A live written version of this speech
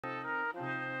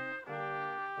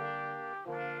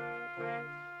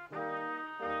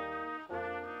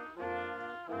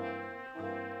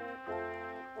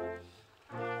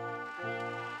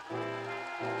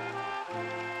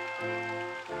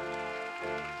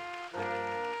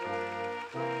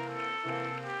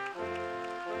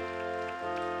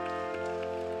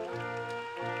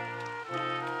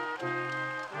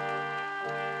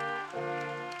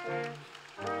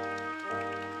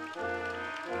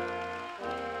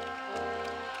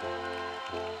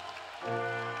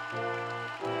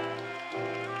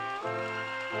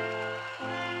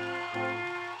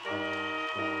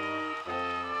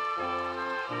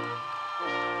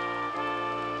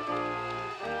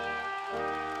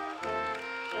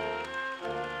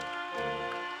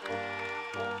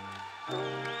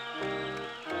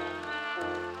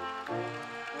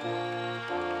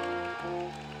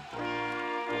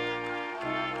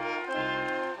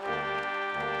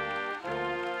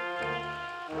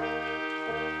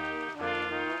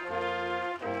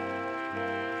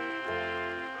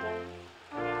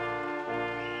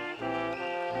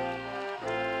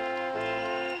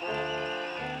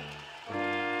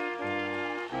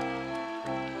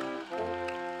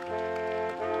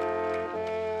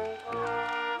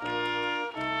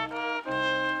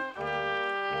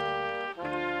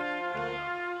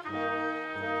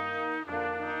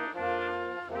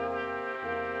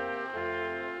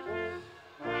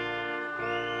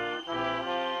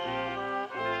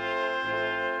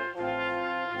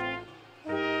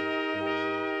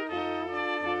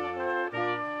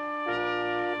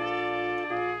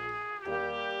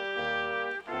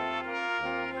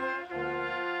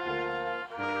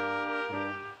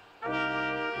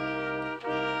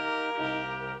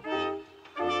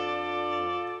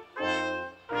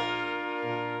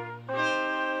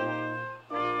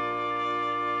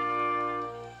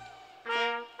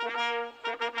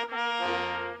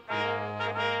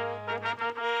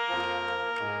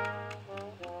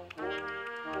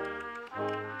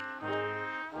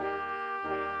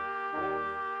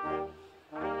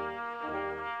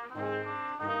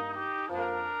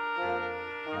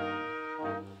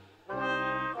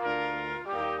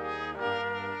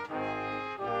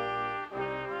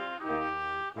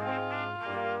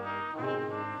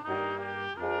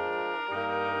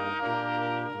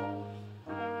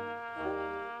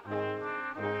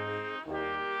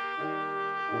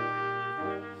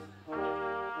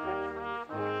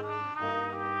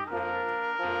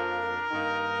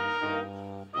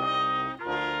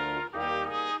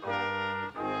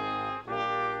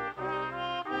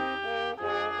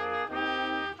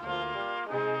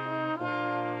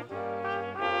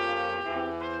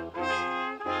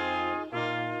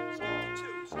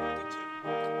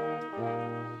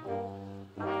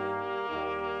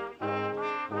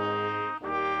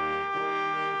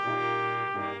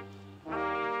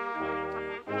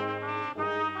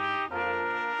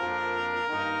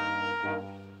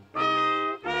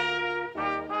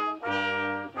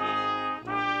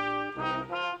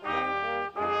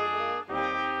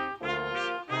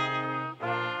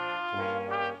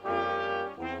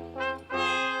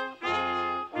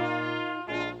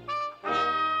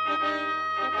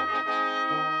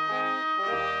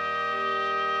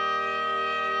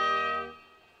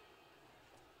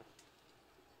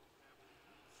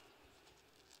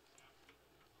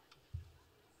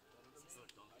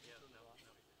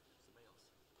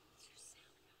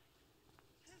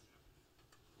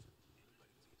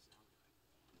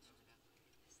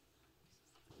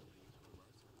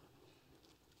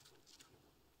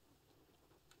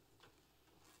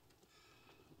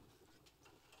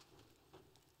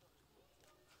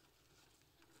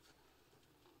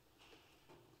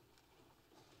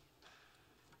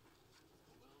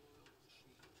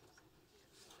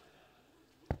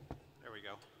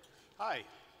Hi,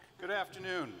 good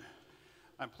afternoon.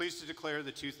 I'm pleased to declare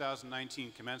the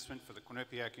 2019 commencement for the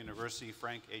Quinnipiac University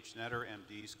Frank H. Netter,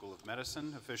 MD, School of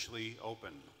Medicine officially open.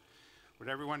 Would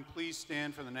everyone please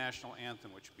stand for the national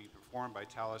anthem, which will be performed by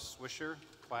Talis Swisher,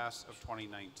 class of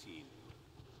 2019.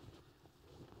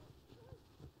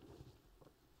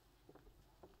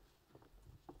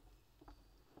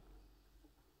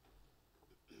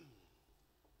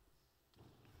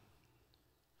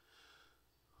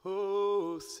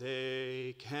 Oh,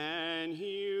 say, can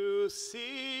you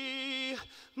see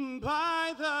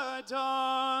by the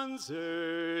dawn's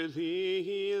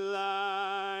early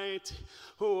light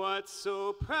what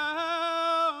so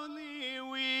proudly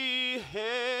we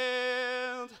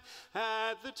hailed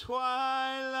at the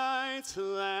twilight's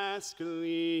last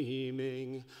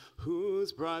gleaming,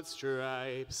 whose broad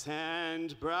stripes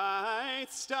and bright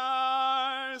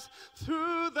stars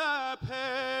through the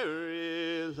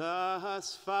perilous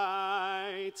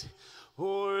fight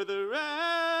o'er the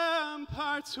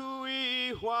ramparts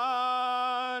we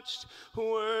watched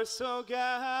were so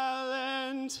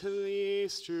gallantly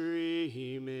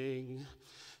streaming,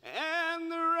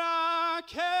 and the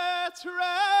rocket's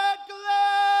red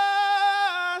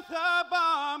glare, the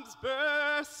bombs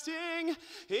bursting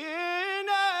in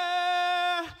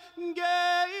air,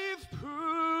 gave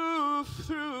proof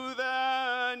through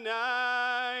the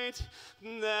night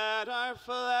that our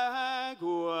flag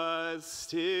was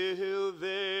still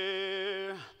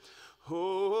there.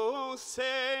 Oh,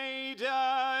 say,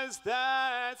 does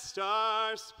that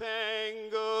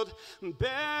star-spangled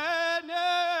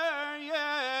banner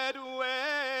yet wave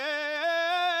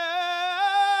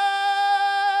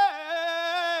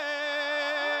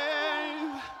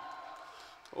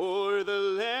o'er the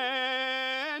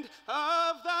land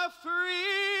of the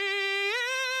free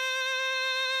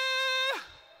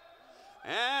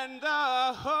and the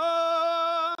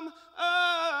home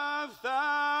of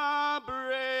the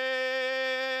brave?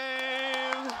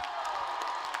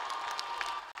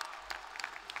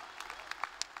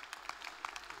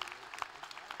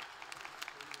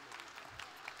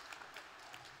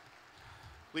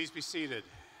 Please be seated.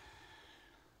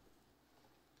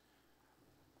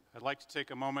 I'd like to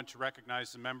take a moment to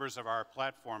recognize the members of our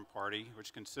platform party,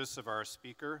 which consists of our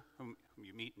speaker, whom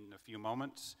you meet in a few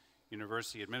moments,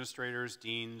 university administrators,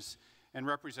 deans, and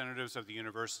representatives of the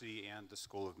university and the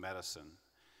School of Medicine.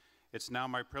 It's now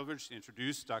my privilege to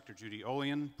introduce Dr. Judy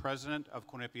Olian, President of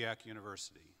Quinnipiac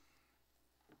University.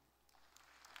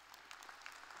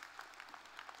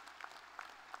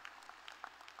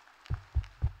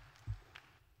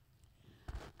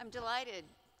 I'm delighted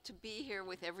to be here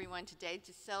with everyone today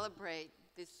to celebrate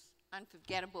this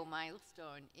unforgettable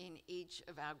milestone in each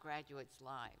of our graduates'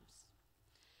 lives.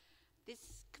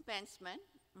 This commencement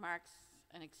marks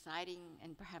an exciting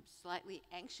and perhaps slightly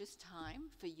anxious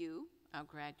time for you, our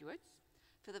graduates.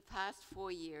 For the past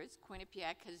 4 years,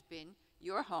 Quinnipiac has been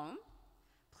your home.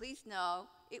 Please know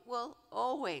it will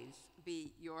always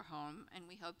be your home, and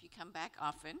we hope you come back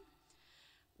often.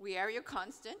 We are your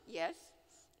constant, yes,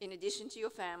 in addition to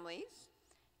your families,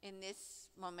 in this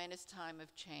momentous time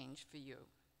of change for you.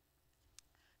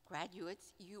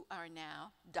 Graduates, you are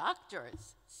now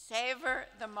doctors. Savor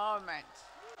the moment.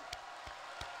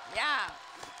 Yeah.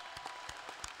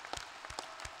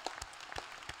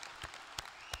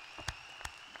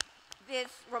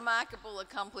 This remarkable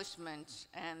accomplishment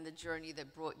and the journey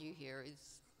that brought you here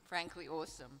is frankly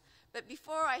awesome. But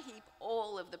before I heap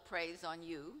all of the praise on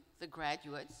you, the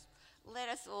graduates, let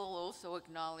us all also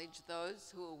acknowledge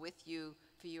those who are with you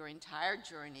for your entire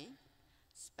journey: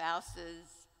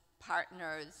 spouses,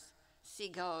 partners,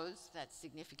 SIGOs, that's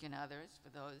significant others for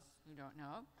those who don't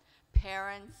know,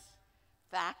 parents,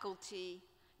 faculty,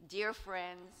 dear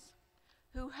friends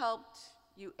who helped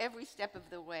you every step of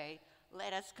the way.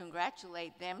 Let us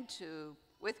congratulate them too,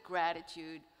 with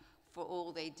gratitude for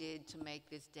all they did to make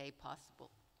this day possible.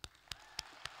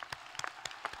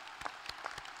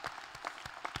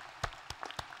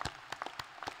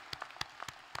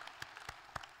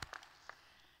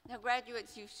 Now,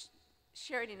 graduates, you've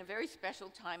shared in a very special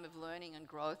time of learning and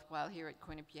growth while here at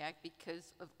Quinnipiac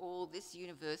because of all this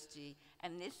university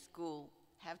and this school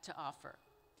have to offer.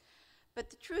 But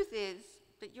the truth is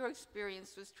that your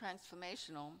experience was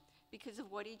transformational because of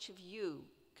what each of you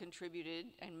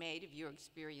contributed and made of your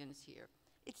experience here.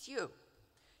 It's you.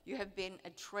 You have been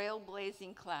a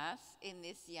trailblazing class in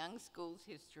this young school's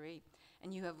history,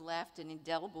 and you have left an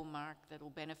indelible mark that will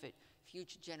benefit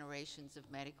future generations of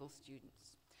medical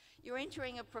students. You're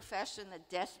entering a profession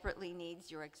that desperately needs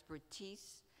your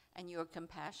expertise and your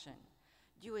compassion.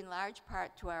 Due in large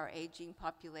part to our aging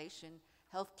population,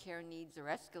 healthcare needs are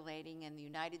escalating, and the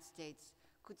United States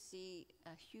could see a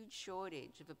huge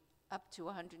shortage of up to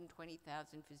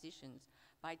 120,000 physicians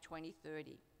by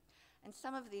 2030. And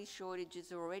some of these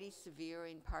shortages are already severe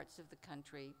in parts of the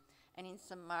country and in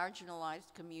some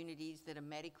marginalized communities that are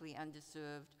medically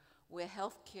underserved, where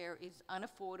healthcare is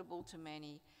unaffordable to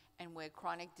many and where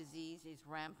chronic disease is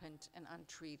rampant and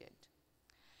untreated.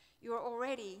 You're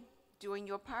already doing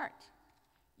your part.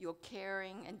 Your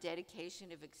caring and dedication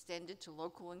have extended to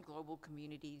local and global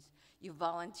communities. You've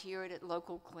volunteered at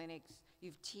local clinics.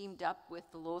 You've teamed up with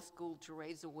the law school to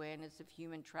raise awareness of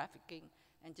human trafficking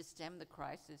and to stem the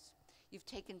crisis. You've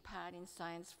taken part in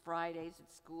Science Fridays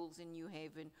at schools in New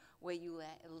Haven, where you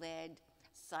led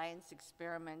science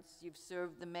experiments. You've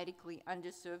served the medically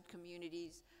underserved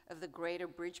communities of the greater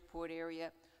Bridgeport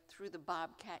area through the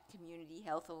Bobcat Community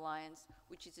Health Alliance,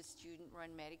 which is a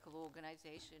student-run medical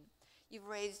organization. You've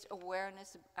raised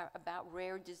awareness about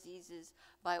rare diseases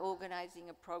by organizing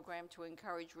a program to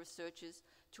encourage researchers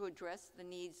to address the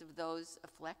needs of those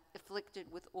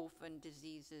afflicted with orphan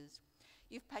diseases.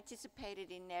 You've participated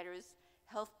in NETR's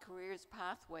Health Careers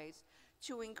Pathways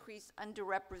to increase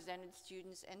underrepresented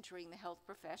students entering the health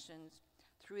professions.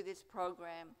 Through this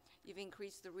program, you've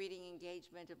increased the reading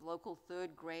engagement of local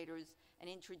third graders and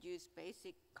introduced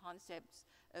basic concepts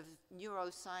of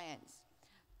neuroscience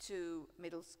to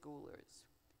middle schoolers.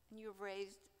 And you've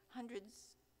raised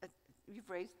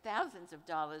thousands of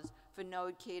dollars for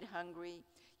No Kid Hungry.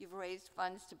 You've raised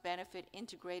funds to benefit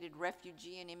integrated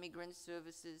refugee and immigrant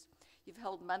services. You've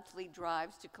held monthly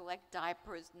drives to collect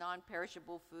diapers,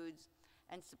 non-perishable foods,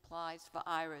 and supplies for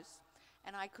Iris.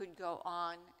 And I could go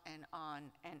on and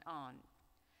on and on.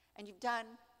 And you've done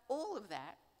all of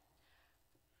that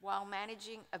while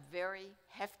managing a very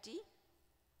hefty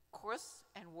course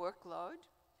and workload.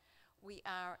 We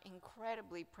are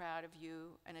incredibly proud of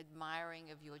you and admiring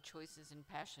of your choices and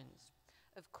passions.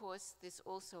 Of course, this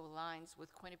also aligns with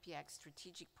Quinnipiac's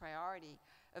strategic priority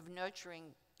of nurturing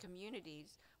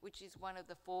communities, which is one of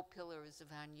the 4 pillars of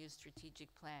our new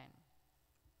strategic plan.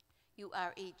 You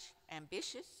are each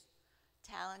ambitious,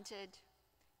 talented,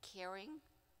 caring,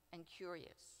 and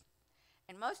curious.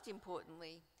 And most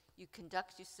importantly, you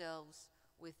conduct yourselves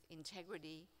with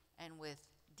integrity and with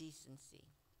decency.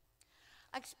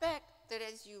 I expect that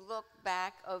as you look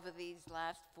back over these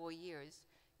last 4 years,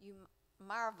 you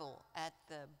marvel at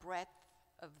the breadth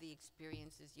of the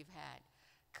experiences you've had,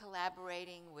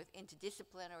 collaborating with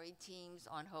interdisciplinary teams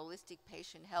on holistic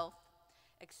patient health,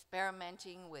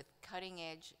 experimenting with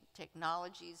cutting-edge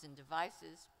technologies and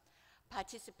devices,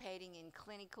 participating in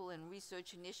clinical and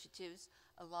research initiatives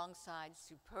alongside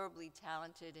superbly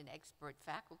talented and expert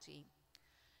faculty,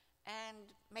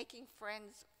 and making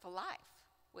friends for life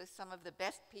with some of the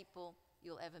best people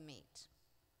you'll ever meet.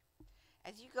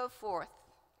 As you go forth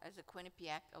as a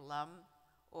Quinnipiac alum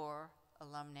or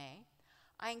alumnae,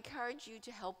 I encourage you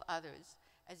to help others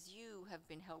as you have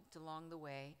been helped along the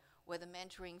way, whether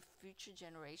mentoring future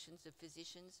generations of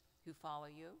physicians who follow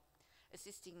you,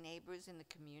 assisting neighbors in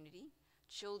the community,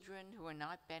 children who are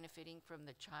not benefiting from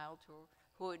the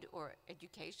childhood or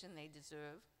education they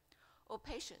deserve, or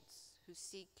patients who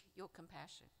seek your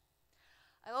compassion.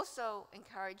 I also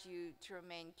encourage you to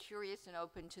remain curious and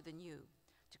open to the new,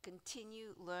 to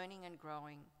continue learning and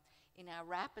growing. In our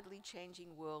rapidly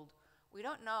changing world, we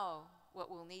don't know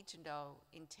what we'll need to know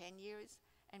in 10 years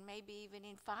and maybe even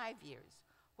in 5 years.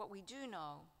 What we do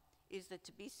know is that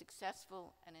to be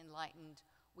successful and enlightened,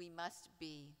 we must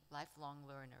be lifelong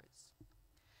learners.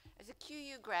 As a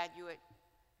QU graduate,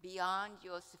 beyond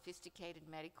your sophisticated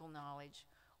medical knowledge,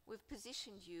 we've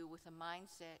positioned you with a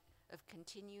mindset of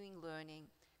continuing learning,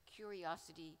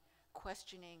 curiosity,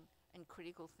 questioning, and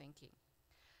critical thinking.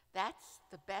 That's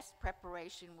the best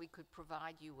preparation we could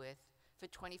provide you with for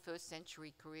 21st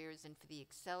century careers and for the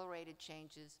accelerated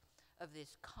changes of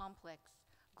this complex,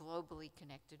 globally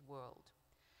connected world.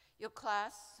 Your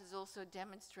class has also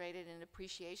demonstrated an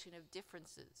appreciation of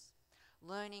differences,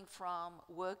 learning from,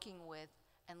 working with,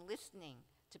 and listening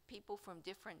to people from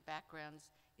different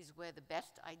backgrounds is where the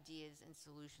best ideas and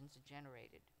solutions are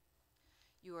generated.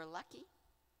 You are lucky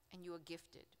and you are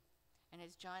gifted. And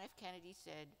as John F. Kennedy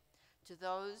said, to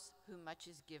those whom much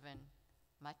is given,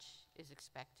 much is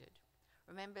expected.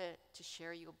 Remember to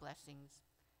share your blessings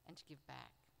and to give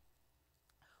back.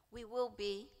 We will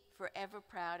be forever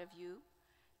proud of you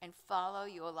and follow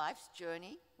your life's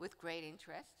journey with great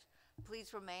interest.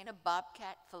 Please remain a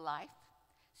Bobcat for life.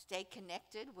 Stay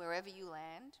connected wherever you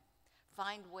land.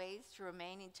 Find ways to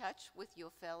remain in touch with your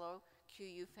fellow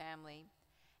QU family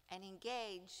and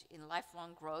engage in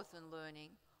lifelong growth and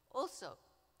learning, also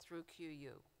through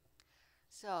QU.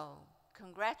 So,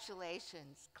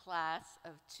 congratulations, class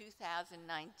of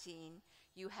 2019.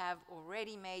 You have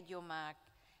already made your mark,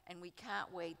 and we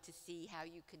can't wait to see how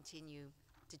you continue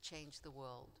to change the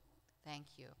world. Thank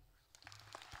you.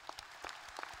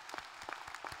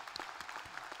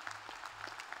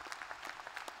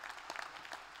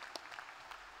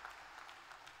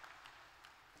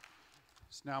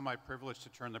 It's now my privilege to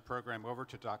turn the program over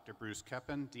to Dr. Bruce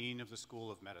Keppen, Dean of the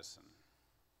School of Medicine.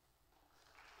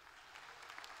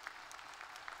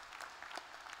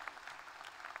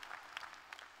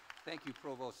 Thank you,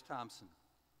 Provost Thompson.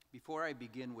 Before I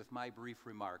begin with my brief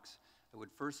remarks, I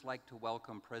would first like to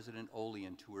welcome President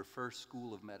Olean to her first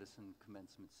School of Medicine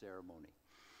commencement ceremony.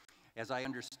 As I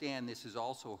understand, this is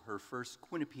also her first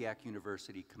Quinnipiac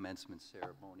University commencement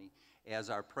ceremony as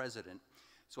our president,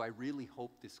 so I really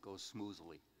hope this goes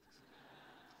smoothly.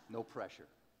 No pressure.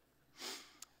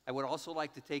 I would also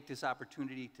like to take this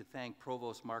opportunity to thank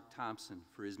Provost Mark Thompson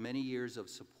for his many years of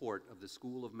support of the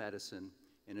School of Medicine,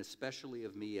 and especially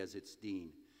of me as its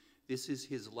dean. This is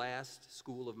his last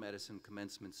School of Medicine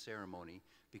commencement ceremony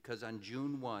because on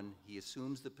June 1, he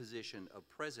assumes the position of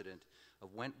president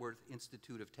of Wentworth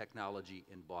Institute of Technology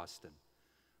in Boston.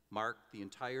 Mark, the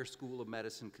entire School of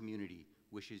Medicine community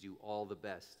wishes you all the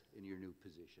best in your new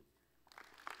position.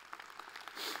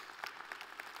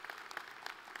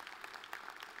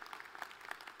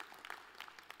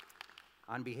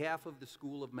 On behalf of the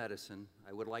School of Medicine,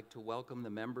 I would like to welcome the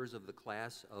members of the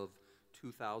class of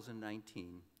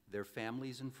 2019, their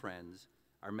families and friends,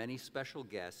 our many special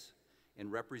guests,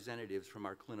 and representatives from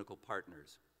our clinical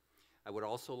partners. I would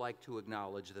also like to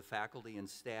acknowledge the faculty and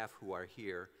staff who are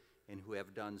here and who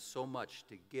have done so much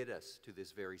to get us to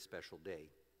this very special day.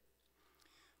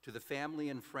 To the family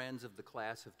and friends of the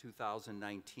class of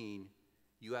 2019,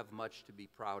 you have much to be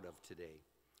proud of today.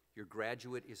 Your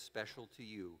graduate is special to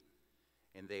you,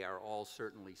 and they are all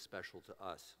certainly special to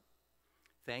us.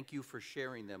 Thank you for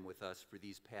sharing them with us for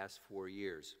these past 4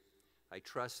 years. I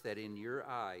trust that in your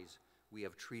eyes, we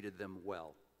have treated them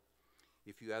well.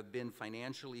 If you have been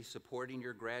financially supporting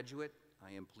your graduate,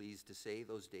 I am pleased to say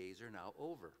those days are now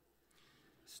over.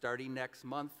 Starting next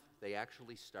month, they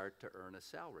actually start to earn a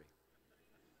salary.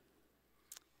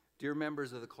 Dear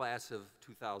members of the class of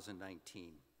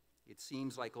 2019, it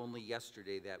seems like only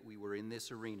yesterday that we were in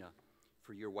this arena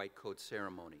for your white coat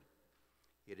ceremony.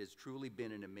 It has truly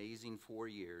been an amazing 4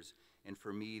 years, and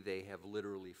for me, they have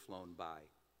literally flown by.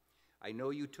 I know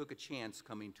you took a chance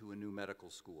coming to a new medical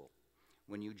school.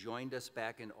 When you joined us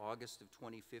back in August of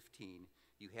 2015,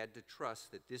 you had to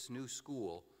trust that this new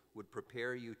school would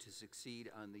prepare you to succeed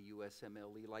on the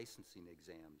USMLE licensing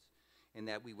exams, and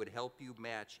that we would help you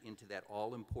match into that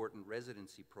all-important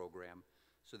residency program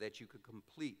so that you could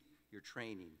complete your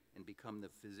training and become the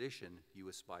physician you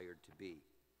aspired to be.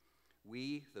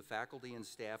 We, the faculty and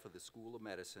staff of the School of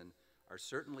Medicine, are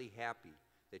certainly happy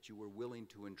that you were willing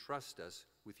to entrust us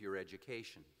with your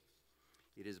education.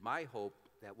 It is my hope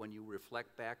that when you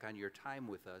reflect back on your time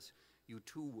with us, you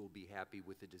too will be happy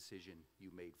with the decision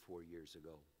you made 4 years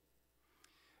ago.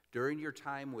 During your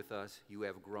time with us, you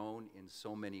have grown in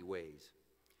so many ways.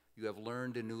 You have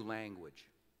learned a new language,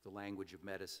 the language of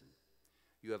medicine.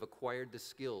 You have acquired the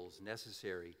skills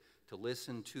necessary to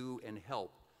listen to and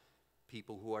help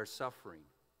people who are suffering,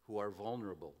 who are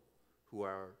vulnerable, who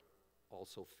are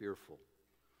also fearful.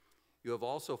 You have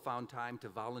also found time to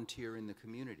volunteer in the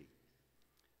community.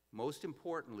 Most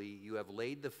importantly, you have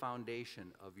laid the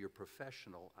foundation of your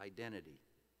professional identity.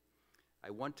 I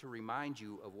want to remind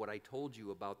you of what I told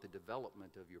you about the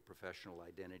development of your professional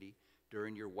identity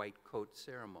during your white coat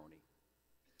ceremony.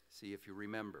 See if you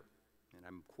remember, and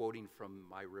I'm quoting from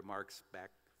my remarks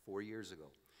back 4 years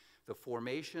ago. The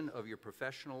formation of your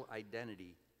professional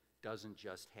identity doesn't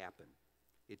just happen.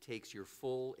 It takes your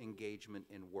full engagement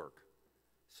in work.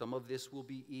 Some of this will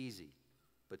be easy,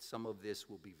 but some of this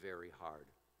will be very hard.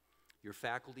 Your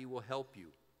faculty will help you,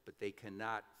 but they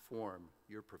cannot form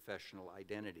your professional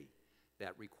identity.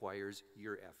 That requires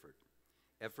your effort.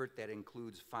 Effort that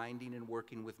includes finding and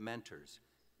working with mentors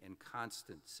and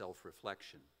constant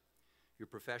self-reflection. Your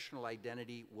professional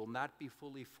identity will not be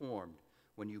fully formed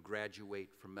when you graduate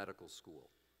from medical school.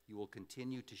 You will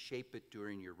continue to shape it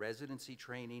during your residency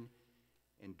training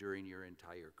and during your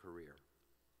entire career.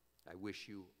 I wish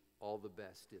you all the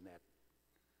best in that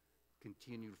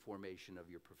continued formation of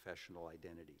your professional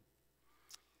identity.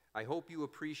 I hope you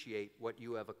appreciate what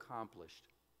you have accomplished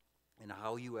and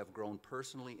how you have grown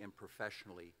personally and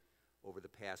professionally over the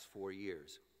past 4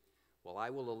 years. While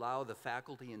I will allow the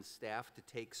faculty and staff to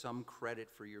take some credit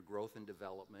for your growth and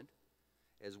development,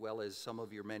 as well as some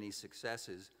of your many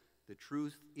successes, the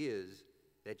truth is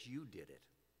that you did it.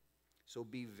 So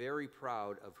be very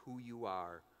proud of who you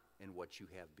are and what you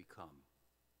have become.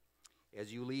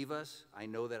 As you leave us, I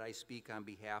know that I speak on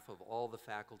behalf of all the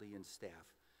faculty and staff.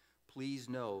 Please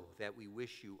know that we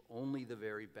wish you only the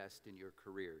very best in your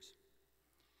careers.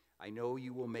 I know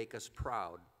you will make us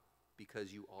proud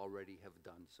because you already have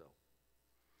done so.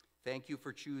 Thank you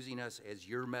for choosing us as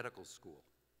your medical school.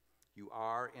 You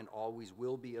are and always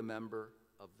will be a member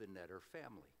of the Netter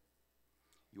family.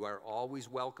 You are always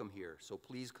welcome here, so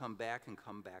please come back and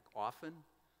come back often.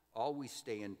 Always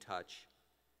stay in touch,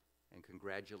 and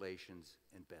congratulations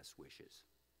and best wishes.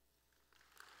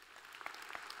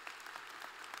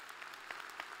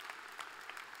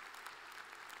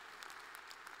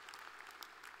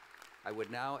 I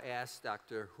would now ask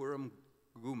Dr. Huram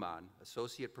Guman,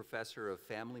 Associate Professor of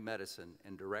Family Medicine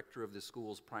and Director of the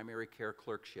school's Primary Care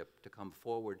Clerkship, to come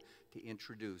forward to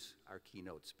introduce our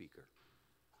keynote speaker.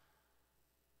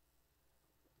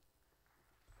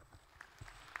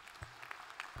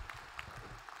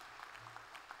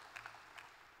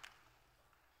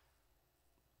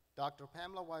 Dr.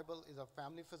 Pamela Weibel is a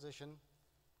family physician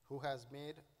who has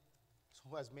made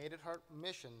it her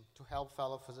mission to help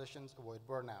fellow physicians avoid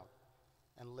burnout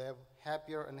and live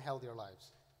happier and healthier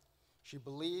lives. She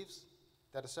believes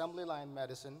that assembly line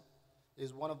medicine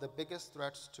is one of the biggest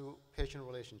threats to patient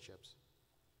relationships.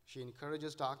 She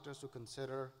encourages doctors to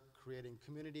consider creating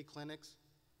community clinics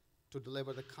to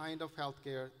deliver the kind of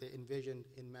healthcare they envisioned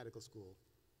in medical school.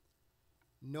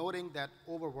 Noting that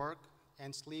overwork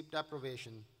and sleep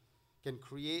deprivation can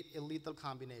create a lethal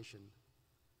combination,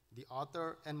 the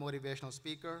author and motivational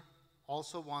speaker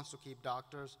also wants to keep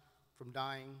doctors from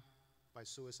dying by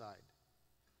suicide,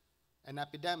 an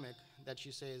epidemic that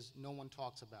she says no one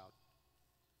talks about.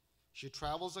 She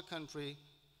travels the country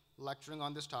lecturing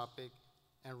on this topic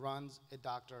and runs a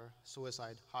doctor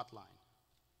suicide hotline.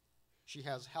 She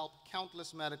has helped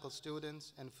countless medical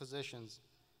students and physicians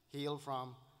heal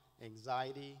from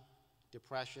anxiety,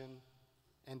 depression,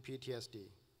 and PTSD.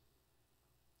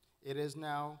 It is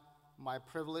now my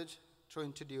privilege to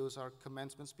introduce our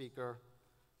commencement speaker,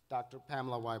 Dr.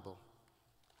 Pamela Weibel.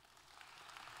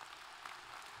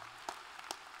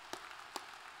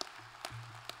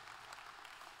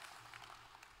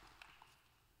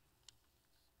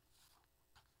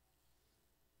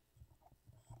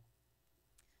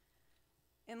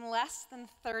 In less than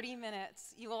 30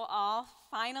 minutes, you will all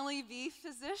finally be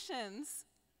physicians.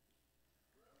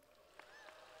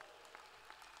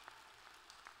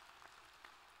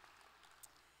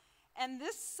 And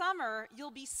this summer, you'll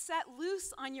be set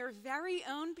loose on your very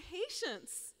own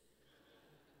patients.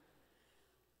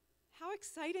 How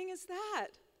exciting is that?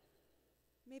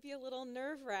 Maybe a little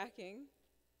nerve-wracking.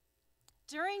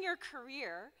 During your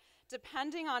career,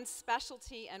 depending on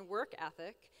specialty and work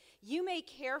ethic, you may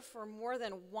care for more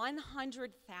than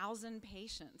 100,000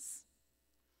 patients.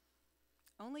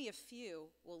 Only a few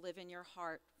will live in your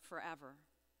heart forever.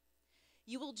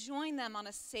 You will join them on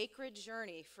a sacred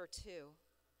journey for two.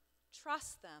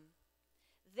 Trust them.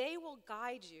 They will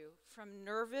guide you from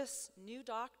nervous new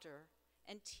doctor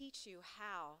and teach you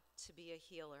how to be a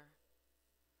healer.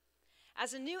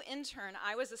 As a new intern,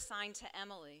 I was assigned to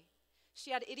Emily.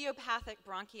 She had idiopathic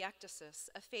bronchiectasis,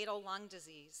 a fatal lung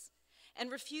disease,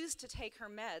 and refused to take her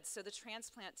meds, so the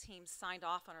transplant team signed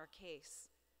off on her case.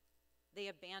 They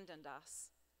abandoned us.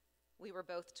 We were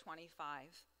both 25.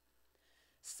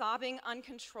 Sobbing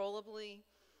uncontrollably,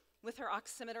 with her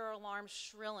oximeter alarm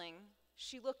shrilling,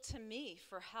 she looked to me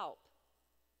for help.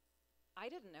 I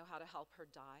didn't know how to help her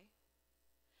die.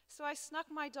 So I snuck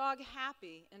my dog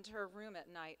Happy into her room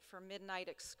at night for midnight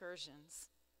excursions.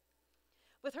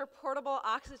 With her portable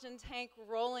oxygen tank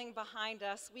rolling behind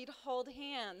us, we'd hold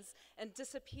hands and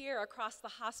disappear across the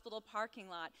hospital parking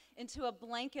lot into a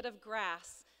blanket of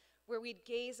grass where we'd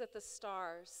gaze at the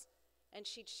stars, and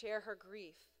she'd share her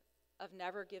grief of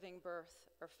never giving birth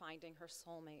or finding her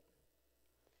soulmate.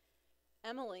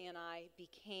 Emily and I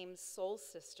became soul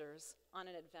sisters on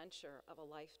an adventure of a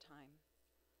lifetime,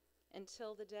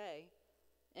 until the day,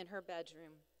 in her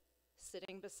bedroom,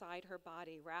 sitting beside her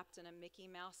body wrapped in a Mickey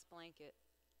Mouse blanket,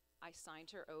 I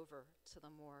signed her over to the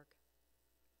morgue.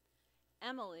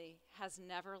 Emily has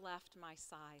never left my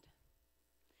side.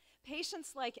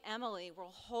 Patients like Emily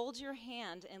will hold your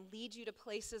hand and lead you to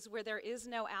places where there is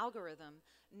no algorithm,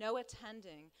 no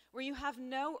attending, where you have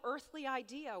no earthly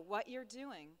idea what you're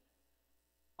doing.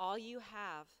 All you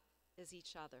have is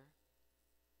each other.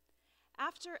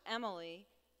 After Emily,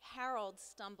 Harold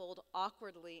stumbled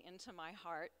awkwardly into my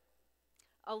heart.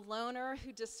 A loner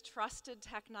who distrusted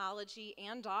technology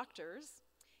and doctors,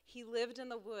 he lived in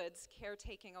the woods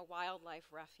caretaking a wildlife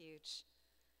refuge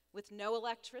with no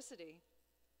electricity,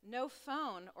 no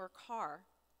phone or car,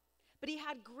 but he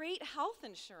had great health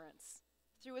insurance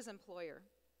through his employer.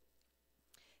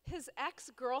 His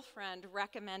ex-girlfriend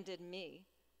recommended me,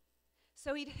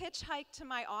 so he'd hitchhike to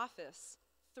my office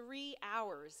 3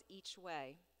 hours each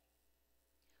way.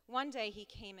 One day he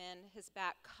came in, his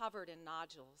back covered in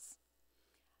nodules.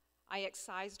 I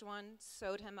excised one,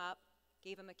 sewed him up,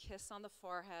 gave him a kiss on the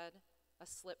forehead, a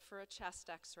slip for a chest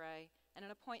x-ray, and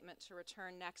an appointment to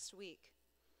return next week.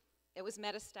 It was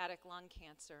metastatic lung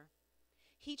cancer.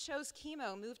 He chose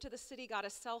chemo, moved to the city, got a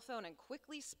cell phone, and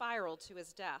quickly spiraled to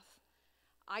his death.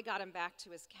 I got him back to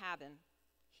his cabin.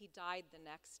 He died the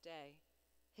next day.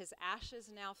 His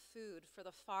ashes now food for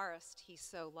the forest he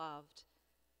so loved,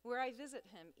 where I visit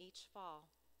him each fall.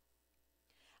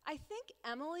 I think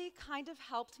Emily kind of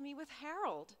helped me with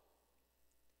Harold.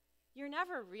 You're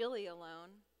never really alone.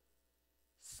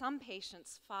 Some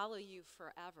patients follow you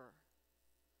forever.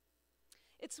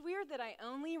 It's weird that I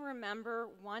only remember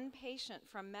one patient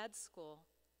from med school,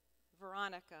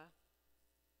 Veronica,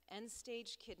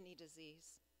 end-stage kidney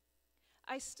disease.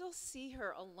 I still see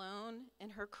her alone in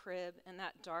her crib in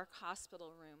that dark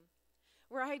hospital room,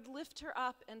 where I'd lift her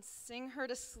up and sing her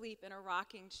to sleep in a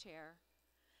rocking chair.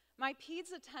 My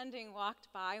peds attending walked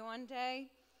by one day,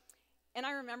 and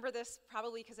I remember this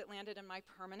probably because it landed in my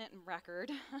permanent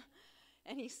record,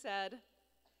 and he said,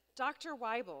 "Dr.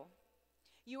 Weibel,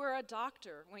 you are a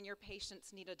doctor when your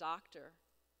patients need a doctor,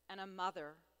 and a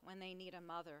mother when they need a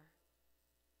mother."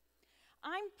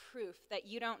 I'm proof that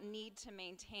you don't need to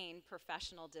maintain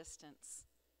professional distance.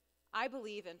 I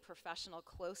believe in professional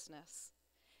closeness.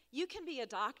 You can be a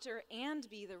doctor and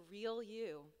be the real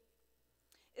you.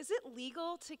 Is it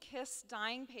legal to kiss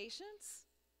dying patients?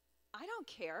 I don't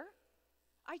care.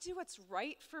 I do what's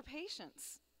right for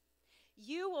patients.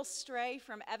 You will stray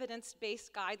from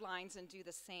evidence-based guidelines and do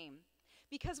the same,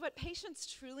 because what patients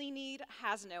truly need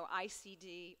has no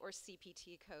ICD or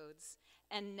CPT codes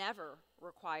and never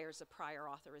requires a prior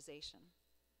authorization.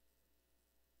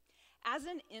 As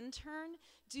an intern,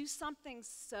 do something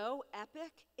so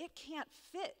epic it can't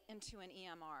fit into an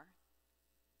EMR.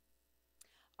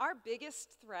 Our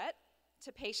biggest threat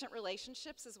to patient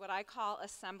relationships is what I call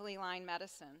assembly line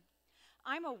medicine.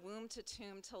 I'm a womb to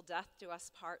tomb till death do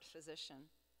us part physician.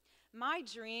 My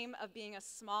dream of being a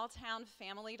small town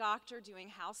family doctor doing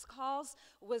house calls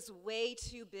was way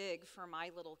too big for my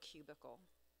little cubicle.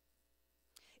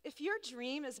 If your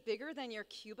dream is bigger than your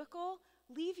cubicle,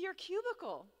 leave your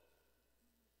cubicle.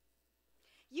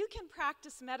 You can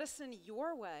practice medicine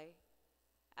your way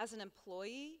as an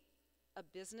employee, a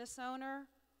business owner,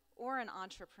 or an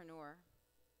entrepreneur.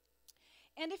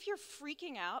 And if you're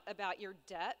freaking out about your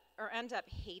debt or end up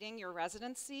hating your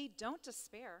residency, don't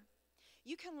despair.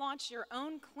 You can launch your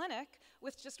own clinic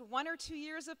with just 1 or 2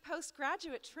 years of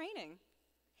postgraduate training.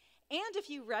 And if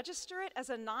you register it as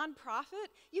a nonprofit,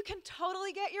 you can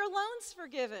totally get your loans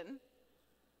forgiven.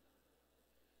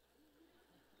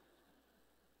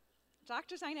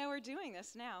 Doctors I know are doing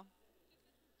this now.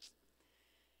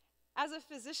 As a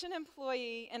physician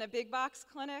employee in a big box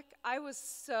clinic, I was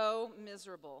so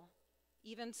miserable,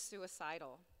 even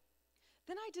suicidal.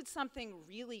 Then I did something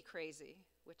really crazy,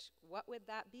 which what would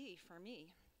that be for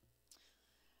me?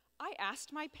 I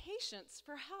asked my patients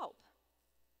for help.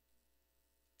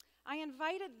 I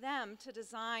invited them to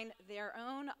design their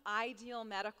own ideal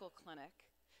medical clinic,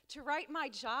 to write my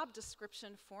job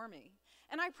description for me,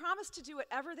 and I promised to do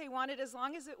whatever they wanted as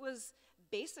long as it was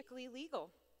basically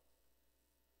legal.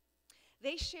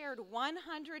 They shared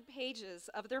 100 pages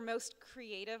of their most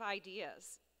creative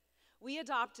ideas. We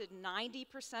adopted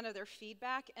 90% of their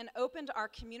feedback and opened our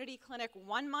community clinic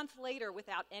 1 month later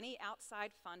without any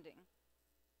outside funding,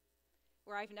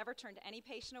 where I've never turned any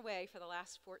patient away for the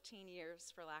last 14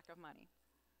 years for lack of money.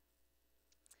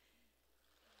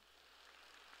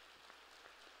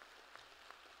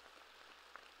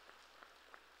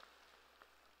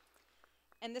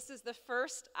 And this is the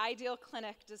first ideal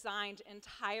clinic designed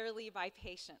entirely by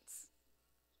patients.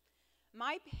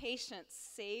 My patients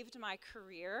saved my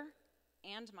career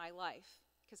and my life,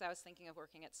 because I was thinking of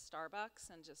working at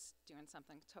Starbucks and just doing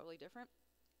something totally different.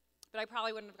 But I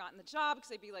probably wouldn't have gotten the job because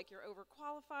they'd be like, "You're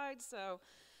overqualified." So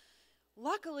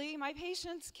luckily, my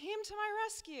patients came to my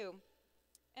rescue.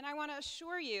 And I want to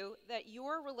assure you that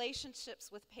your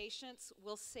relationships with patients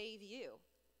will save you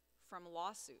from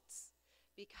lawsuits,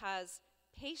 because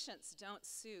patients don't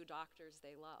sue doctors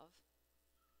they love.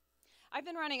 I've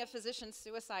been running a physician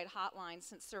suicide hotline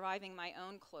since surviving my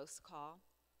own close call.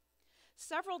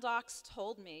 Several docs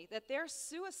told me that their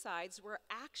suicides were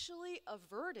actually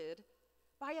averted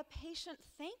by a patient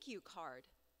thank you card.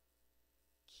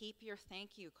 Keep your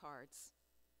thank you cards.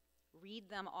 Read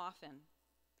them often.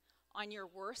 On your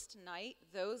worst night,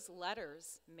 those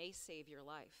letters may save your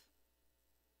life.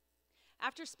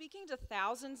 After speaking to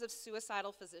thousands of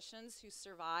suicidal physicians who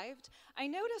survived, I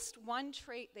noticed one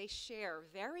trait they share,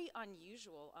 very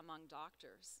unusual among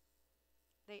doctors.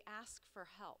 They ask for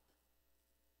help.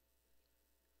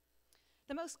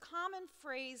 The most common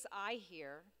phrase I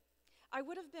hear, "I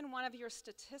would have been one of your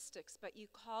statistics, but you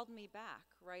called me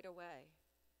back right away."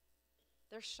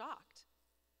 They're shocked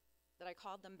that I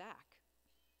called them back.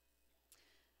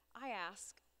 I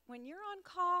ask, when you're on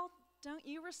call, don't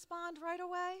you respond right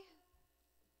away?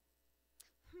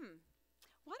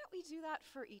 Why don't we do that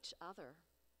for each other?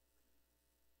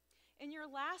 In your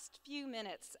last few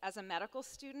minutes as a medical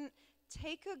student,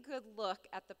 take a good look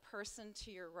at the person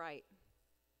to your right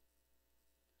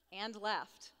and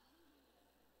left.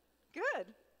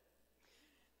 Good.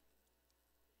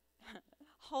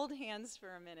 Hold hands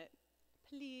for a minute,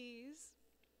 please.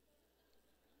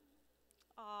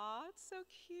 Aw, it's so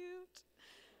cute.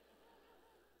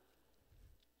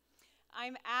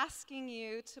 I'm asking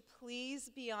you to please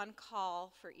be on call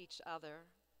for each other.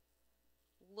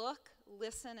 Look,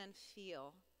 listen, and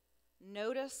feel.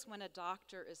 Notice when a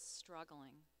doctor is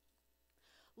struggling.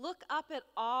 Look up at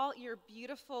all your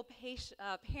beautiful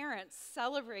parents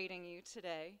celebrating you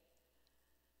today.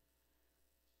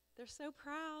 They're so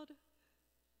proud.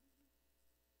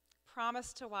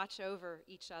 Promise to watch over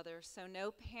each other so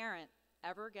no parent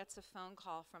ever gets a phone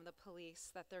call from the police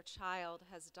that their child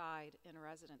has died in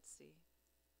residency.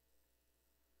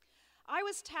 I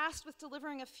was tasked with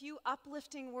delivering a few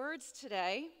uplifting words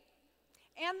today,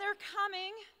 and they're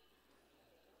coming.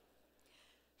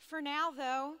 For now,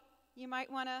 though, you might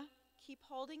want to keep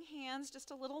holding hands just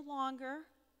a little longer.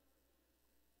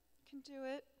 You can do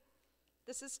it.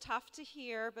 This is tough to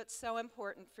hear, but so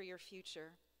important for your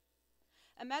future.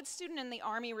 A med student in the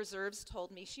Army Reserves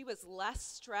told me she was less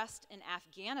stressed in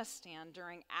Afghanistan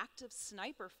during active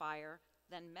sniper fire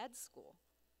than med school.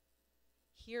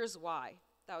 Here's why.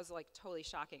 That was like totally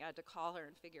shocking. I had to call her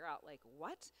and figure out like,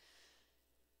 what?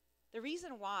 The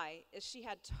reason why is she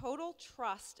had total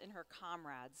trust in her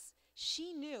comrades.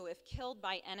 She knew if killed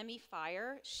by enemy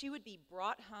fire, she would be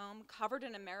brought home, covered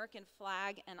in American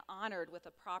flag, and honored with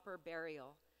a proper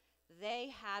burial. They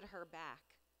had her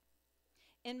back.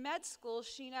 In med school,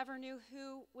 she never knew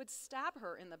who would stab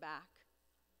her in the back.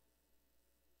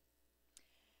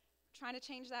 Trying to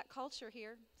change that culture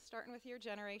here, starting with your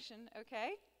generation,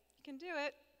 okay? You can do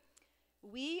it.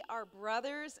 We are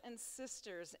brothers and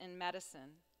sisters in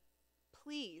medicine.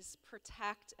 Please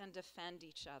protect and defend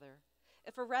each other.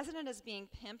 If a resident is being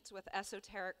pimped with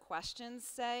esoteric questions,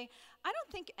 say, "I don't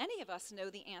think any of us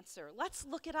know the answer. Let's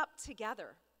look it up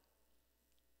together."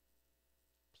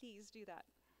 Please do that.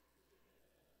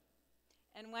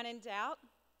 And when in doubt,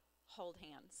 hold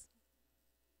hands.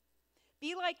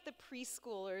 Be like the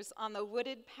preschoolers on the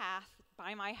wooded path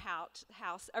by my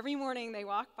house. Every morning they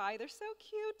walk by. They're so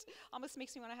cute. Almost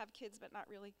makes me want to have kids, but not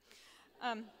really.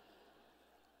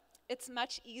 It's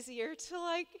much easier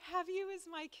to have you as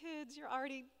my kids. You're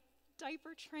already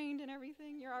diaper trained and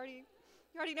everything. You already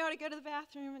know how to go to the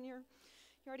bathroom, and you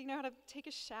already know how to take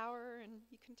a shower, and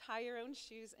you can tie your own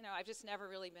shoes. I've just never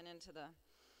really been into the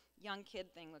young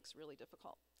kid thing. Looks really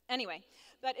difficult. Anyway,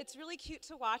 but it's really cute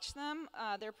to watch them.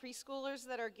 They're preschoolers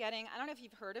that are getting, I don't know if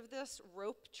you've heard of this,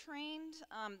 rope trained.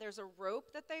 There's a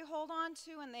rope that they hold on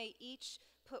to, and they each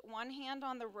put one hand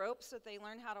on the rope so that they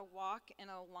learn how to walk in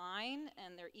a line,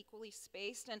 and they're equally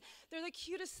spaced. And they're the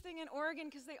cutest thing in Oregon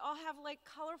because they all have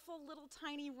colorful little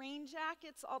tiny rain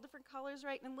jackets, all different colors,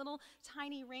 right, and little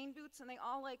tiny rain boots, and they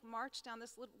all march down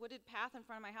this wooded path in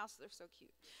front of my house. They're so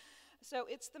cute. So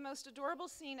it's the most adorable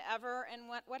scene ever, and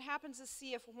what happens is,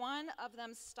 see, if one of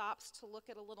them stops to look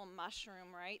at a little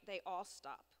mushroom, right, they all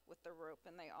stop with the rope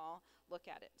and they all look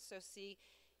at it. So see,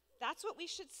 that's what we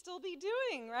should still be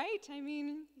doing, right?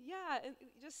 Yeah,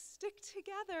 just stick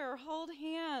together, hold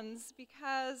hands,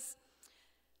 because,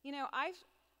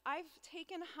 I've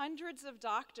taken hundreds of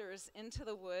doctors into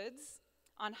the woods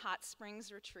on hot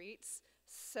springs retreats,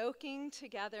 soaking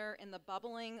together in the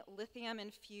bubbling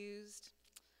lithium-infused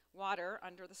water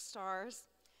under the stars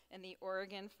in the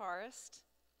Oregon forest,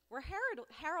 where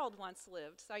Harold once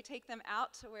lived. So I take them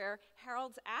out to where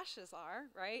Harold's ashes are,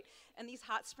 right? And these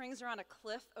hot springs are on a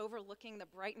cliff overlooking the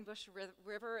Brighton-Bush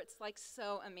River. It's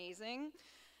so amazing.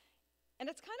 And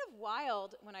it's kind of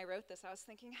wild. When I wrote this, I was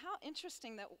thinking, how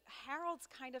interesting that Harold's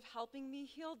kind of helping me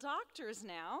heal doctors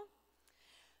now.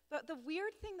 But the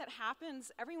weird thing that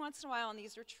happens every once in a while on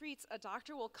these retreats, a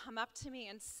doctor will come up to me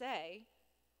and say,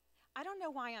 "I don't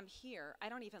know why I'm here. I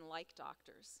don't even like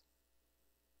doctors."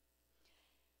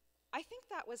 I think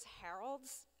that was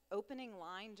Harold's opening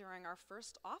line during our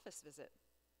first office visit.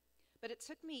 But it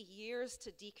took me years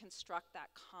to deconstruct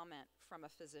that comment from a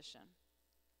physician.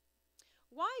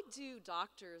 Why do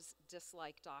doctors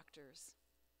dislike doctors?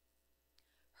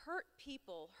 Hurt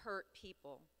people hurt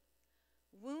people.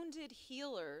 Wounded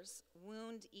healers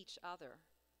wound each other.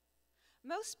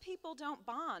 Most people don't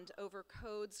bond over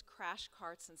codes, crash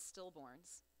carts, and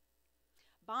stillborns.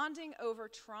 Bonding over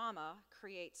trauma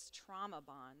creates trauma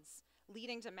bonds,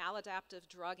 leading to maladaptive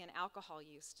drug and alcohol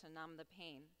use to numb the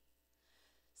pain.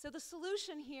 So the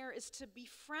solution here is to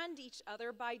befriend each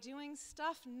other by doing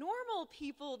stuff normal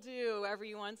people do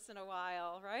every once in a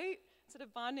while, right? Instead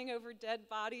of bonding over dead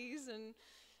bodies and,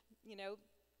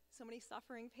 so many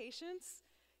suffering patients,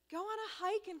 go on a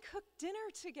hike and cook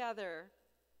dinner together.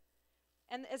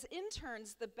 And as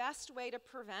interns, the best way to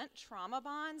prevent trauma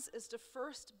bonds is to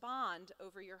first bond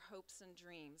over your hopes and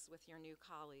dreams with your new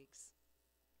colleagues.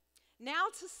 Now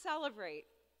to celebrate.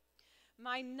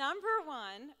 My number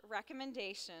one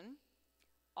recommendation,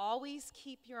 always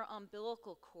keep your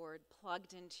umbilical cord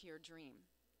plugged into your dream.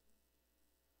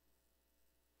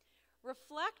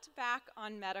 Reflect back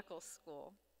on medical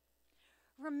school.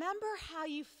 Remember how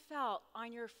you felt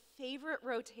on your favorite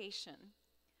rotation,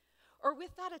 or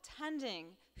with that attending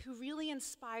who really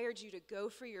inspired you to go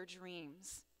for your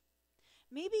dreams.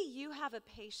 Maybe you have a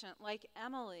patient like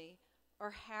Emily or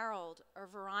Harold or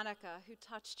Veronica who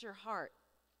touched your heart.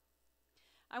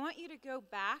 I want you to go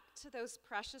back to those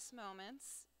precious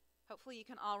moments. Hopefully you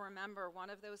can all remember one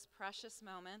of those precious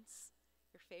moments,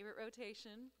 your favorite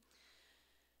rotation.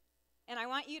 And I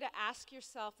want you to ask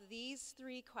yourself these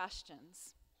 3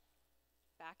 questions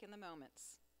back in the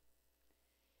moments.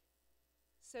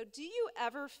 So, do you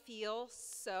ever feel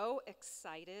so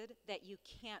excited that you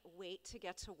can't wait to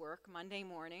get to work Monday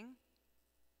morning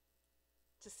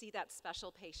to see that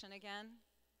special patient again?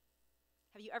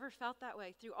 Have you ever felt that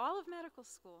way through all of medical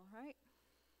school, right?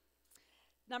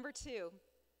 Number 2,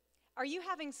 are you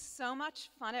having so much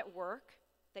fun at work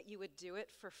that you would do it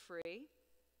for free?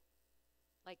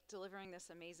 Like delivering this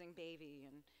amazing baby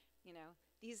and,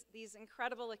 these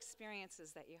incredible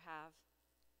experiences that you have.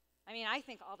 I mean, I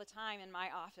think all the time in my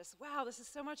office, wow, this is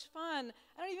so much fun.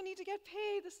 I don't even need to get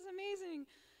paid. This is amazing.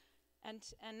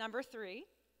 And number 3,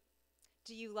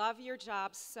 do you love your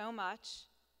job so much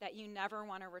that you never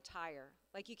want to retire?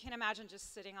 Like you can't imagine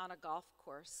just sitting on a golf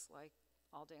course like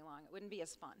all day long. It wouldn't be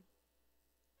as fun.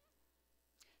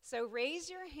 So raise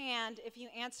your hand if you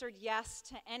answered yes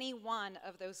to any one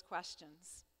of those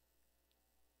questions.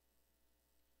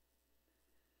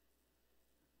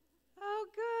 Oh,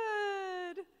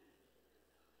 good.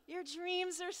 Your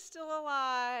dreams are still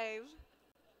alive.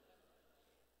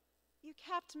 You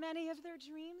kept many of their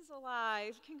dreams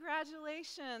alive.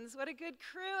 Congratulations. What a good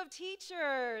crew of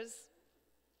teachers.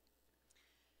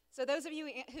 So those of you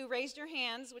who raised your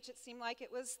hands, which it seemed like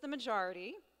it was the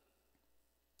majority,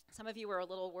 some of you were a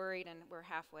little worried and were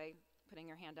halfway putting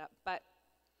your hand up, but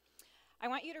I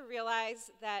want you to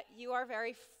realize that you are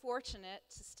very fortunate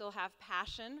to still have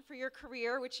passion for your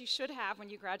career, which you should have when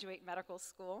you graduate medical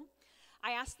school.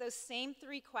 I asked those same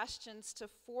 3 questions to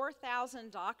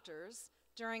 4,000 doctors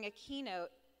during a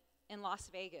keynote in Las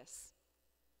Vegas.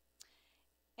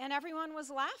 And everyone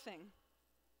was laughing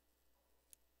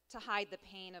to hide the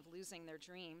pain of losing their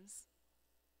dreams.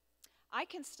 I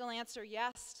can still answer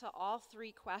yes to all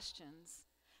 3 questions,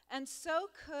 and so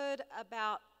could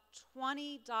about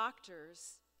 20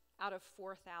 doctors out of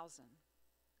 4,000.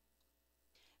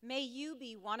 May you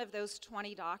be one of those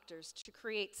 20 doctors to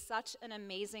create such an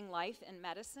amazing life in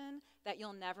medicine that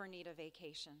you'll never need a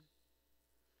vacation.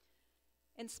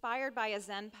 Inspired by a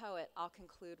Zen poet, I'll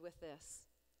conclude with this.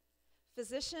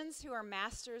 Physicians who are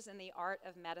masters in the art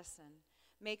of medicine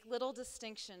make little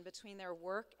distinction between their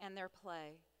work and their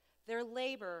play, their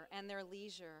labor and their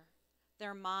leisure,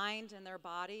 their mind and their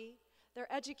body,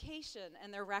 their education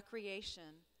and their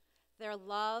recreation, their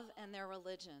love and their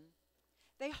religion.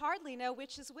 They hardly know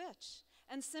which is which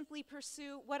and simply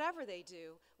pursue whatever they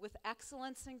do with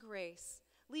excellence and grace,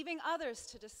 leaving others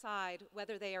to decide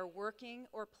whether they are working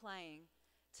or playing.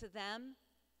 To them,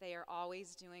 they are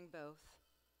always doing both.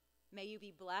 May you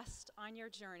be blessed on your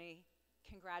journey.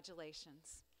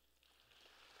 Congratulations.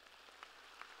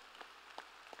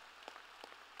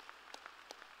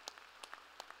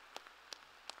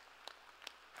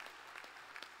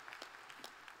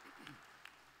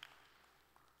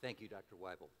 Thank you, Dr.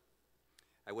 Weibel.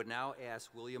 I would now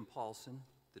ask William Paulson,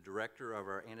 the director of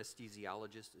our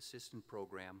Anesthesiologist Assistant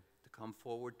Program, to come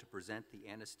forward to present the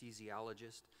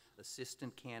Anesthesiologist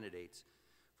Assistant candidates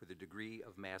for the degree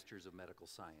of Masters of Medical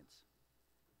Science.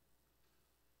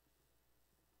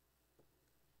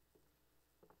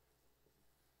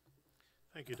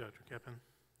 Thank you, Dr. Keppen.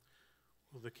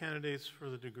 Will the candidates for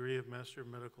the degree of Master of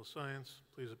Medical Science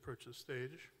please approach the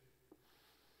stage?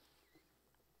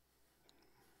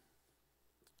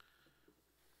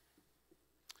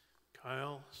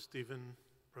 Kyle Stephen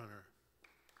Brunner.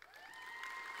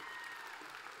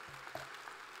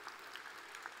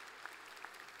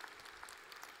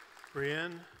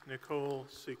 Brienne Nicole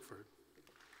Siegford.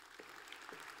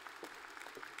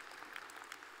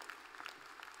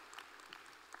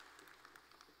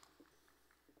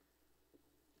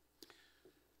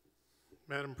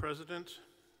 Madam President,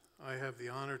 I have the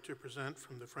honor to present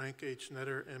from the Frank H.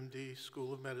 Netter, MD,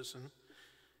 School of Medicine,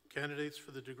 candidates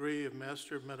for the degree of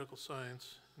Master of Medical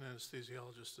Science and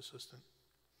Anesthesiologist Assistant.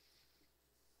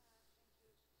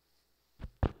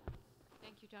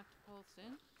 Thank you, Dr.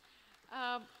 Paulson.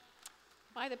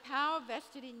 By the power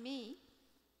vested in me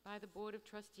by the Board of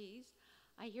Trustees,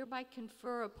 I hereby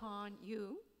confer upon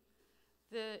you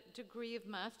the degree of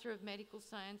Master of Medical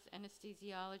Science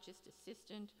Anesthesiologist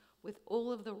Assistant with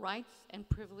all of the rights and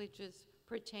privileges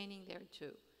pertaining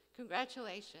thereto.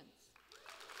 Congratulations.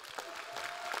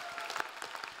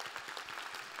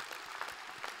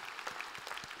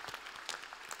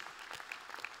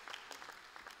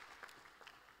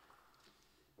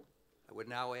 I would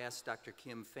now ask Dr.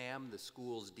 Kim Pham, the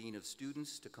school's Dean of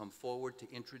Students, to come forward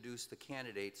to introduce the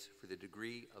candidates for the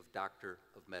degree of Doctor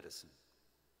of Medicine.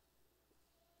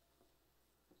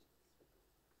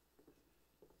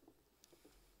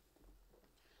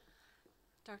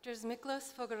 Drs.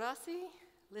 Miklos Fogarasi,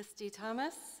 Listy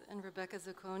Thomas, and Rebecca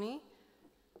Zucconi,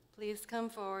 please come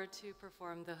forward to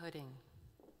perform the hooding.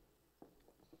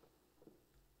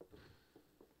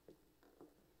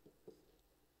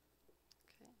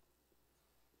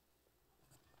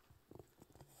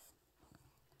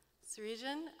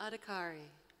 Srijan Adhikari.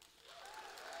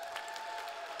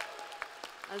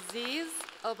 Aziz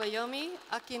Obayomi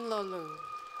Akinlolu.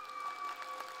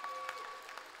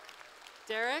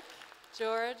 Derek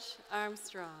George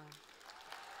Armstrong.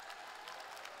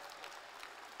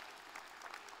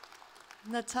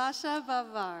 Natasha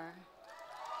Bavar.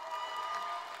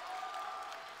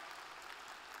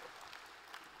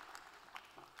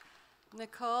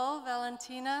 Nicole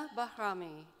Valentina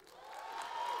Bahrami.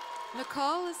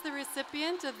 Nicole is the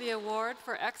recipient of the Award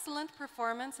for Excellent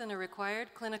Performance in a Required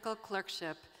Clinical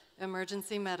Clerkship,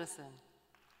 Emergency Medicine.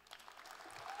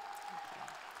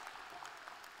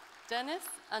 Denis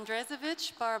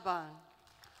Andrezevich Barban.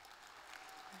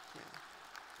 Thank you.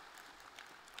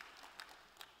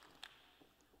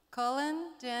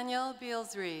 Colin Daniel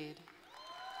Beals-Reed.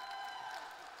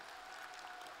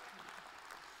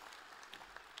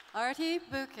 Artie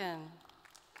Buchan.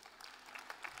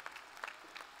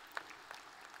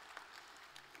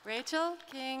 Rachel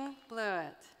King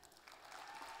Blewett.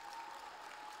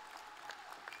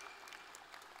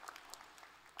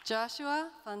 Joshua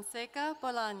Fonseca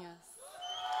Bolaños.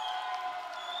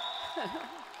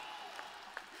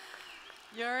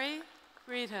 Yuri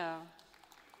Brito.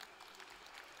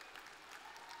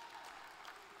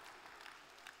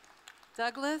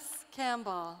 Douglas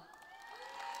Campbell.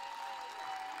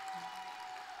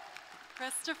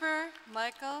 Christopher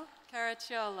Michael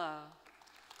Caracciolo.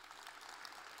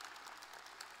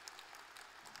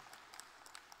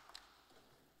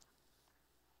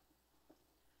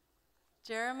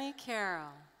 Jeremy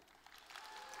Carroll.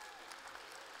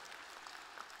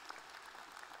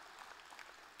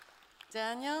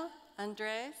 Daniel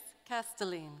Andres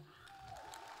Castellin.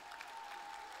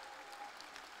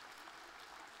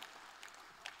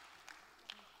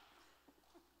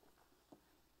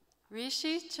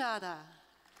 Rishi Chada.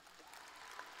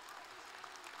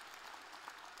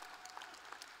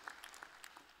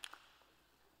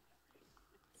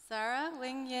 Sarah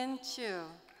Wing Yin Chu.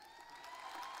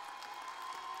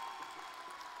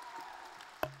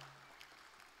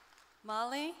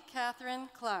 Molly Catherine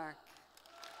Clark.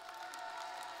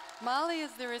 Molly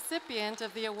is the recipient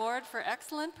of the Award for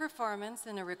Excellent Performance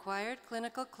in a Required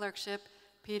Clinical Clerkship,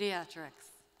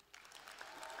 Pediatrics.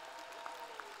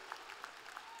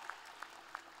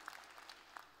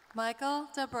 Michael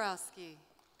Dabrowski.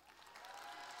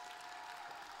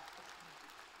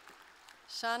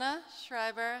 Shana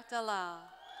Schreiber Dalal.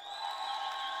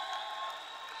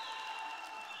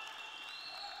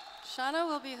 Shana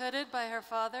will be hooded by her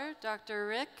father, Dr.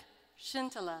 Rick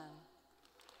Shintalan.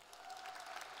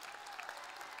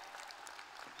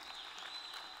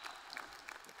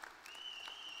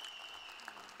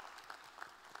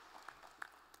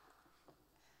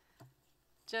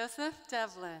 Joseph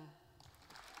Devlin.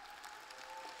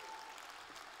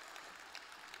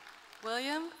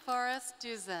 William Forrest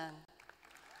Duzen.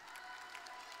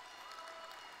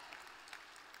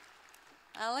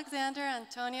 Alexander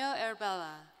Antonio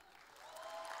Erbella.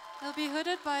 He'll be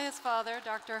hooded by his father,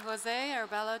 Dr. Jose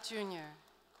Erbella Jr.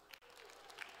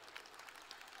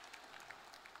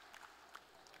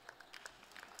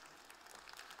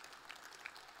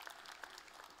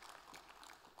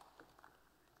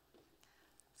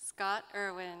 Scott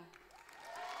Irwin.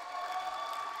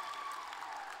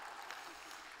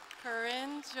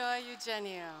 Corinne Joy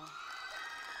Eugenio.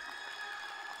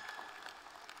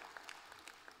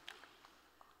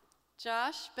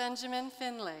 Josh Benjamin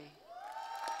Finley.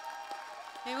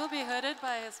 He will be hooded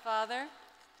by his father,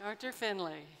 Dr.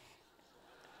 Finley.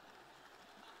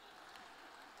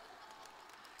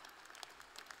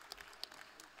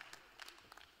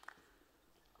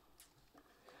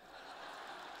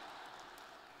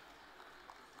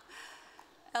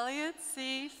 Elliot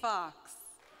C. Fox.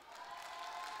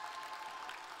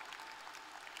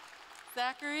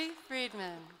 Zachary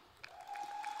Friedman.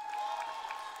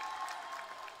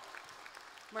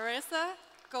 Marissa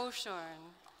Goshorn.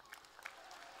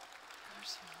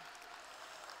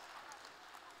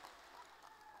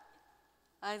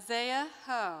 Isaiah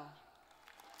Ho.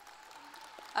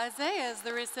 Isaiah is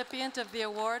the recipient of the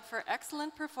award for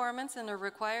excellent performance in a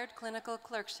required clinical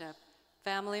clerkship,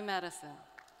 family medicine.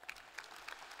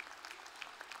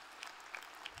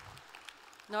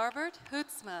 Norbert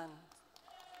Hutzman.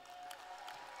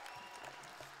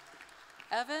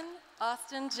 Evan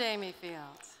Austin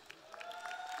Jamiefield.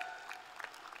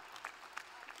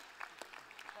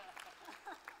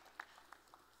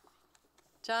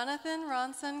 Jonathan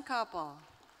Ronson Koppel.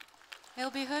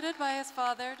 He'll be hooded by his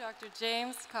father, Dr.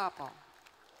 James Koppel.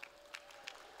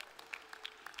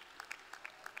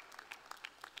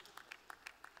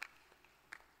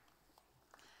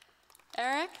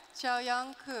 Eric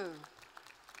Chaoyang Koo.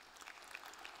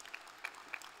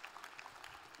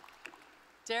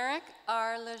 Derek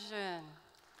R. Lejeune.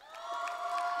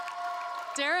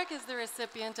 Derek is the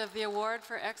recipient of the award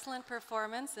for excellent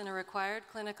performance in a required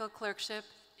clinical clerkship,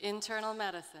 internal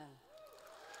medicine.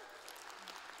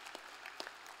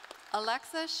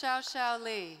 Alexa Xiao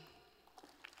Lee.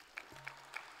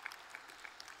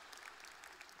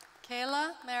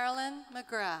 Kayla Marilyn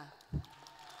McGrath.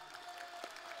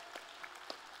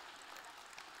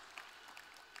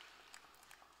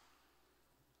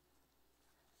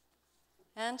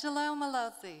 Angelo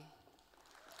Malozzi.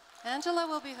 Angelo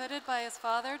will be hooded by his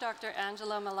father, Dr.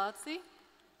 Angelo Malozzi.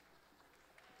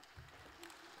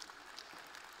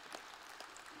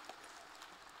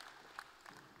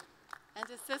 And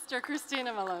his sister,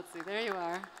 Christina Malozzi. There you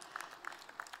are.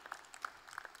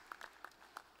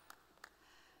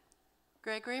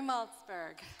 Gregory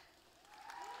Maltzberg.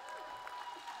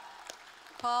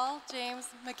 Paul James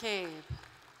McCabe.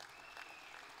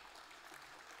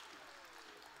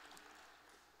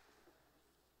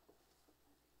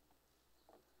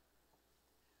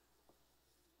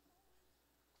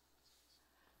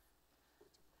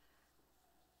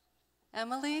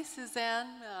 Emily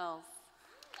Suzanne Mills.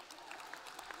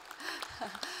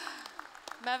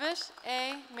 Mevish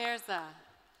A. Mirza.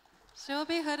 She will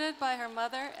be hooded by her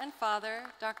mother and father,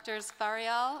 Drs.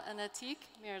 Farial and Atik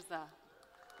Mirza.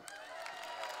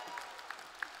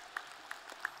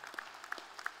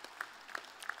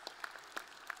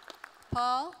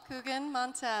 Paul Coogan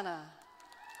Montana.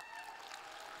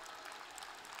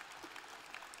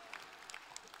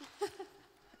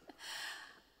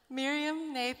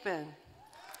 Miriam Nathan.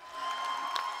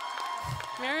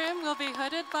 Miriam will be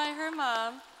hooded by her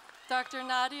mom, Dr.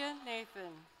 Nadia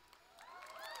Nathan.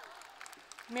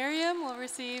 Miriam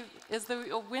is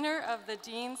the winner of the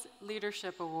Dean's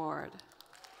Leadership Award.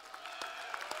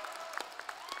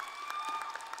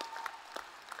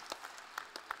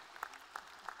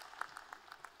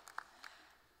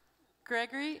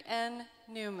 Gregory N.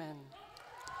 Newman.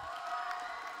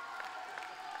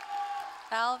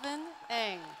 Alvin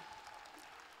Eng.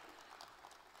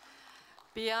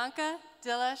 Bianca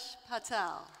Dilesh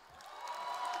Patel.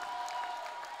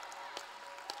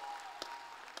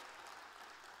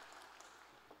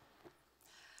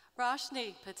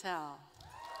 Roshni Patel.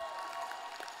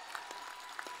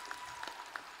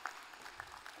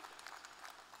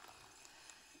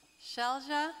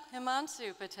 Shalja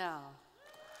Himanshu Patel.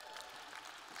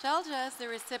 Shalja is the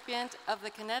recipient of the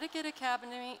Connecticut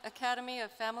Academy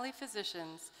of Family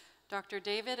Physicians, Dr.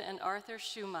 David and Arthur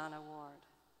Schumann Award.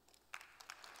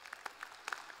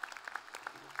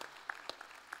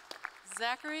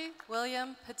 Zachary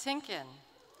William Patinkin.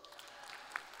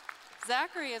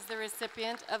 Zachary is the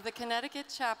recipient of the Connecticut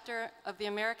chapter of the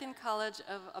American College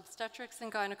of Obstetrics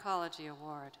and Gynecology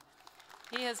Award.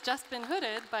 He has just been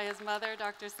hooded by his mother,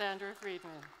 Dr. Sandra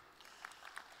Friedman.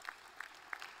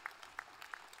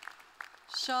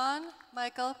 Sean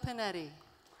Michael Panetti.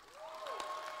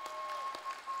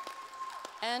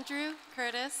 Andrew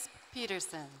Curtis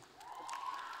Peterson.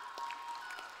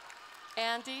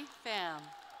 Andy Pham.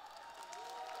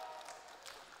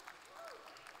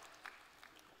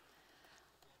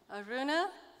 Aruna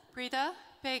Prita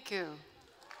Peku.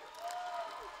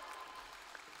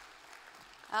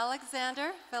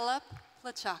 Alexander Philip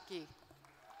Plachaki.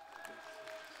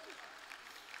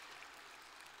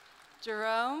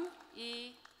 Jerome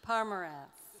E.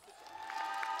 Parmerance.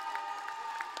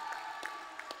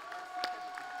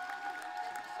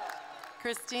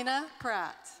 Christina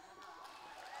Pratt.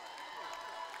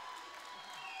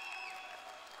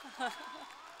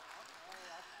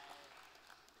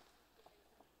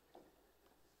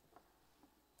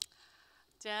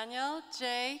 Daniel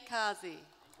J. Kazi.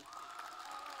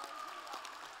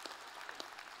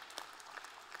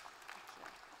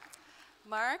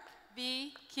 Mark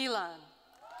V. Keelan.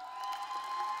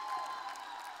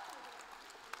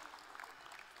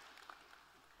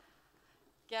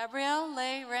 Gabrielle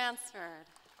Leigh Ransford.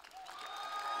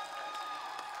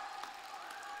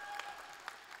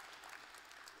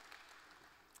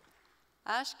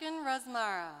 Ashkin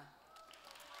Razmara.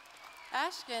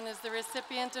 Ashkin is the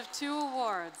recipient of 2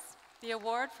 awards: the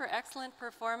Award for Excellent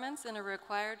Performance in a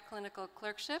Required Clinical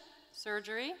Clerkship,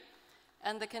 Surgery,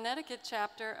 and the Connecticut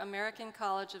Chapter American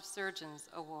College of Surgeons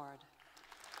Award.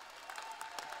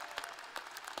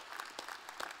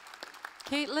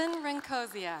 Caitlin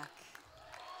Renkoziak.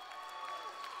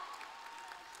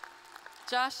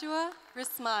 Joshua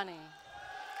Rismani.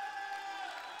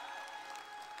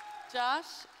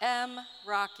 Josh M.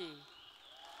 Rocky.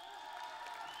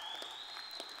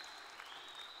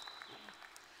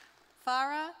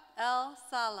 Farah L.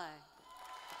 Saleh.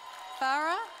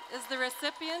 Farah is the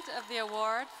recipient of the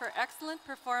Award for Excellent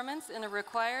Performance in a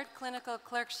Required Clinical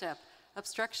Clerkship,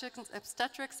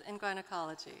 Obstetrics and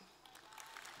Gynecology.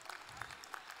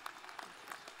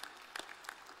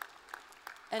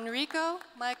 Enrico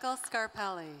Michael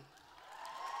Scarpelli.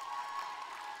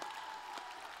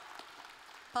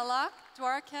 Palak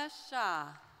Dwarkesh Shah.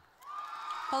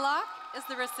 Palak is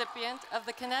the recipient of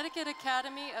the Connecticut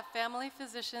Academy of Family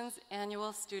Physicians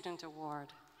Annual Student Award.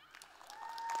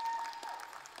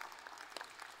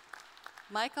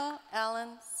 Michael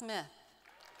Allen Smith.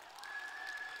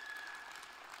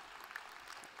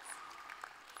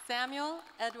 Samuel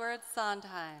Edward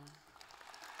Sondheim.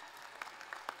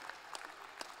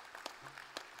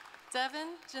 Devin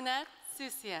Jeanette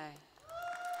Soussier.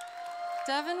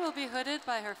 Devin will be hooded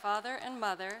by her father and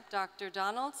mother, Dr.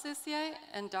 Donald Soussier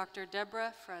and Dr.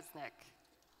 Deborah Fresnick.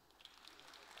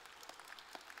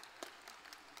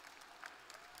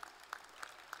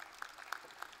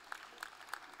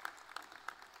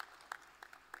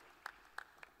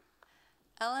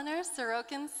 Eleanor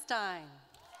Sorokin Stein.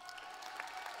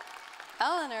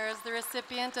 Eleanor is the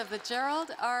recipient of the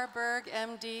Gerald R. Berg,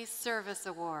 MD Service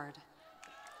Award.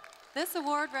 This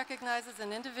award recognizes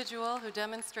an individual who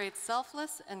demonstrates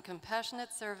selfless and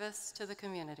compassionate service to the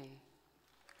community.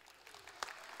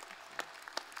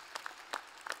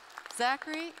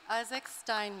 Zachary Isaac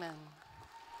Steinman.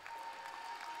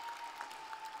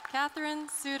 Catherine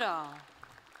Sudall.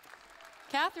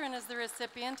 Catherine is the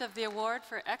recipient of the Award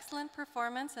for Excellent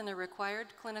Performance in a Required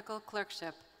Clinical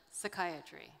Clerkship,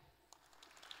 Psychiatry.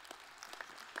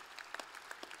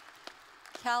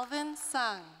 Calvin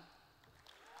Sung.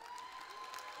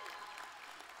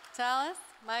 Talis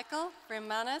Michael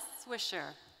Freemanis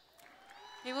Swisher.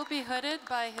 He will be hooded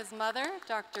by his mother,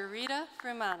 Dr. Rita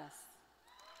Freemanis.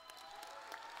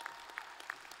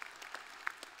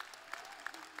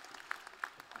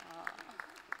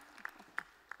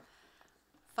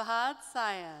 Fahad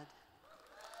Syed.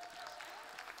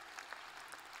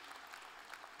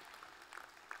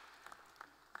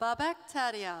 Babak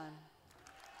Tadian.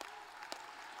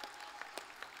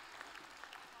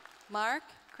 Mark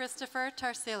Christopher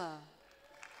Tarsillo.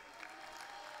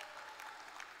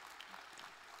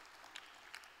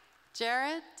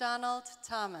 Jared Donald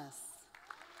Thomas.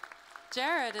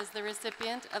 Jared is the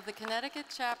recipient of the Connecticut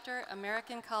Chapter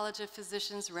American College of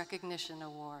Physicians Recognition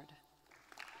Award.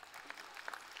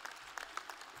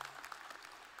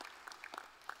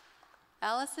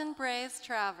 Allison Braze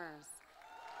Travers.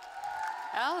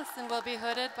 Allison will be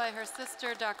hooded by her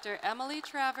sister, Dr. Emily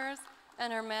Travers,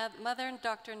 and her mother,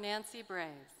 Dr. Nancy Braze.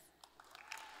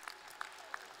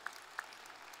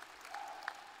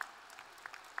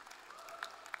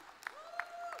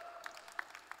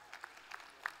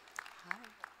 Hi.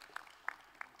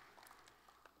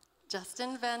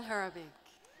 Justin Van Herbeek.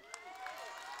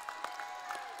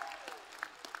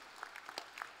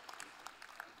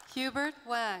 Hubert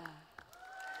Wang.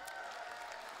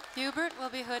 Hubert will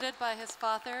be hooded by his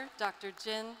father, Dr.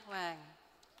 Jin Wang.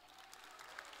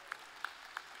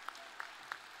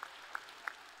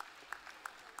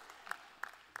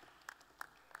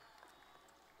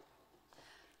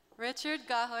 Richard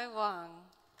Gahoy Wang.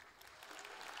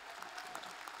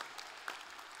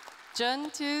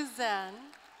 Jun Tu Zen,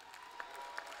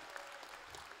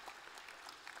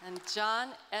 and John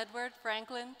Edward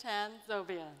Franklin Tan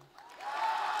Zobian.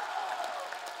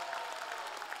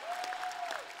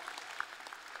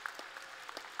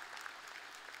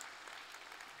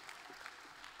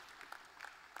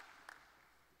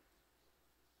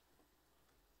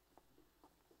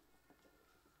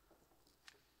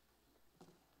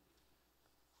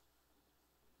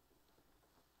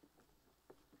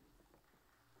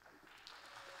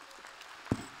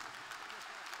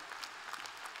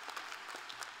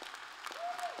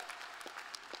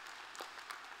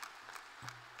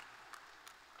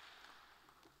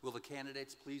 Will the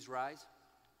candidates please rise?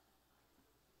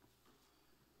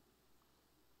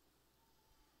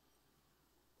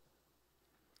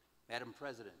 Madam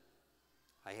President,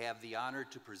 I have the honor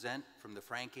to present from the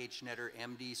Frank H. Netter,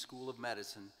 MD, School of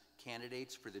Medicine,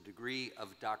 candidates for the degree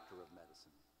of Doctor of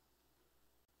Medicine.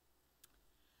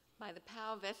 By the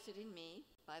power vested in me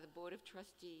by the Board of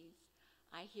Trustees,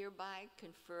 I hereby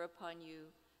confer upon you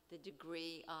the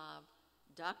degree of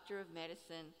Doctor of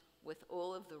Medicine with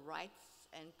all of the rights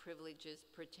and privileges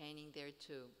pertaining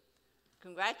thereto.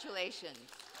 Congratulations.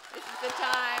 This is the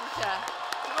time to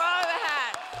throw the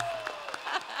hat.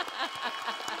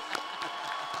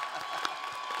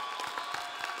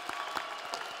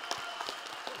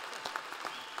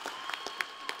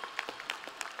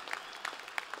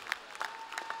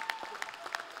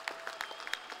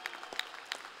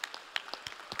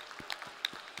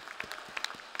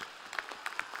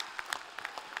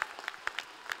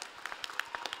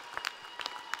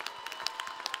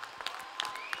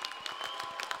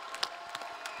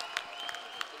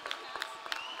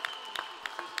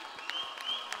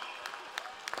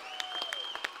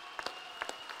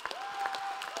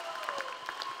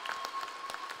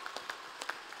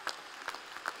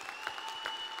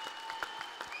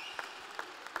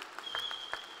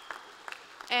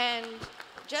 And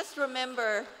just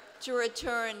remember to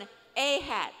return a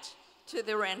hat to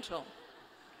the rental.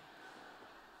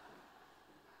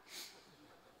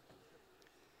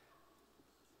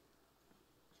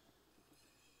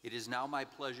 It is now my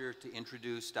pleasure to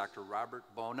introduce Dr. Robert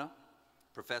Bona,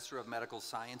 Professor of Medical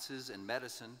Sciences and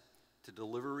Medicine, to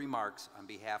deliver remarks on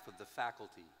behalf of the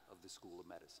faculty of the School of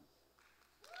Medicine.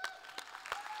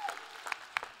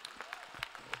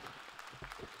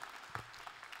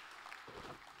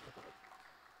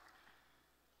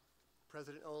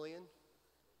 President Olian,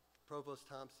 Provost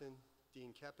Thompson,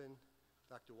 Dean Keppen,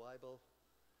 Dr. Weibel,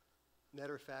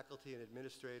 Netter faculty and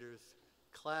administrators,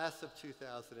 class of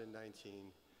 2019,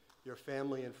 your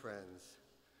family and friends.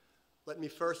 Let me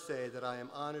first say that I am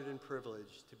honored and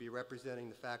privileged to be representing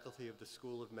the faculty of the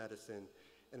School of Medicine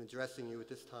and addressing you at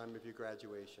this time of your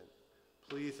graduation.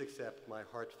 Please accept my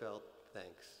heartfelt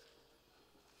thanks.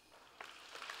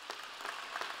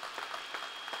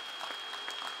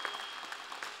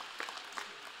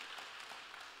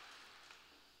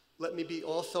 Let me be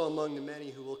also among the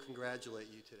many who will congratulate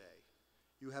you today.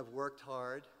 You have worked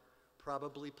hard,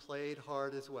 probably played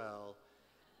hard as well,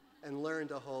 and learned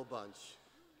a whole bunch.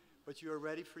 But you are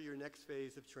ready for your next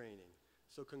phase of training,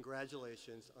 so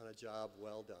congratulations on a job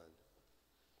well done.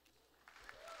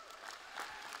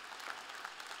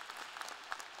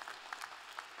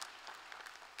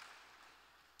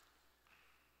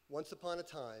 Once upon a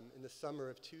time, in the summer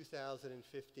of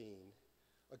 2015,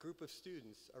 a group of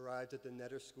students arrived at the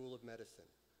Netter School of Medicine,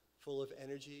 full of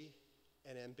energy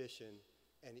and ambition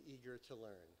and eager to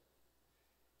learn.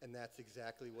 And that's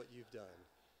exactly what you've done.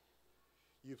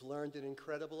 You've learned an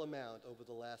incredible amount over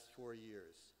the last 4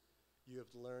 years. You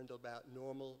have learned about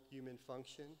normal human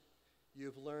function. You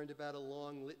have learned about a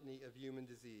long litany of human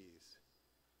disease.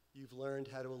 You've learned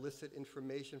how to elicit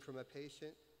information from a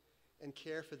patient and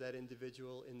care for that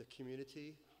individual in the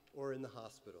community or in the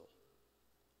hospital.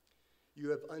 You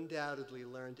have undoubtedly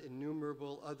learned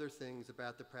innumerable other things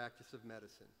about the practice of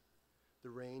medicine, the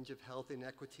range of health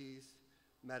inequities,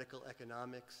 medical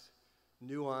economics,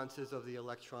 nuances of the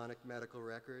electronic medical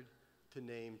record, to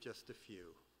name just a few.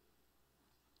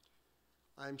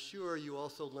 I'm sure you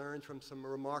also learned from some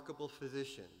remarkable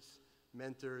physicians,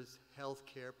 mentors,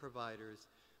 healthcare providers,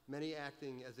 many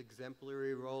acting as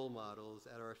exemplary role models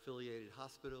at our affiliated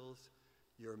hospitals,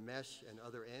 your MESH and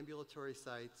other ambulatory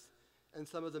sites, and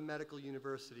some of the medical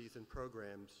universities and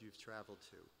programs you've traveled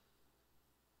to.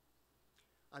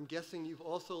 I'm guessing you've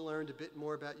also learned a bit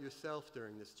more about yourself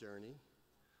during this journey.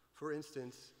 For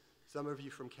instance, some of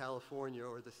you from California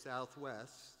or the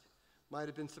Southwest might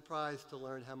have been surprised to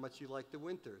learn how much you like the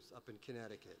winters up in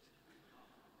Connecticut.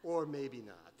 Or maybe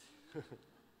not.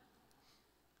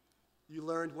 You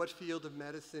learned what field of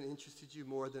medicine interested you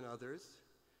more than others.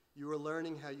 You are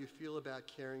learning how you feel about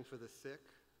caring for the sick,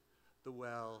 the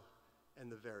well,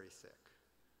 and the very sick.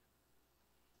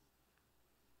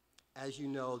 As you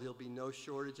know, there'll be no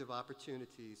shortage of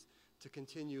opportunities to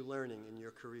continue learning in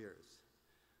your careers.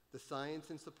 The science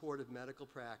and support of medical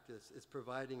practice is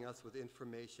providing us with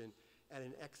information at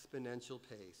an exponential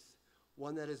pace,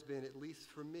 one that has been, at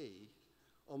least for me,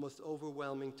 almost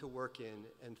overwhelming to work in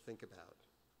and think about.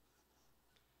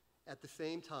 At the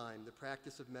same time, the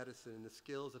practice of medicine and the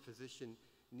skills a physician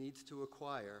needs to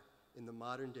acquire in the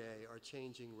modern day are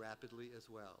changing rapidly as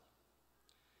well.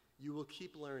 You will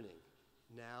keep learning,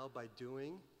 now by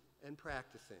doing and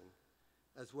practicing,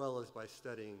 as well as by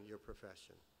studying your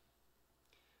profession.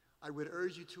 I would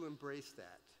urge you to embrace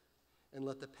that and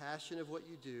let the passion of what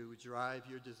you do drive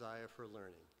your desire for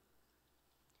learning.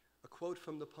 A quote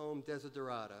from the poem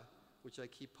Desiderata, which I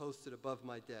keep posted above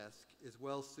my desk, is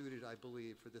well suited, I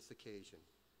believe, for this occasion.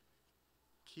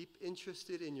 Keep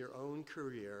interested in your own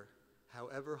career,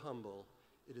 however humble,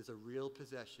 it is a real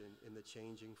possession in the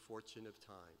changing fortune of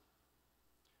time.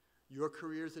 Your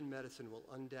careers in medicine will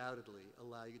undoubtedly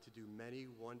allow you to do many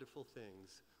wonderful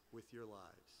things with your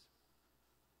lives.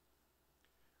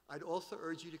 I'd also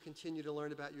urge you to continue to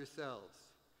learn about yourselves.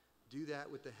 Do that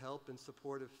with the help and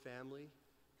support of family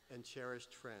and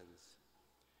cherished friends.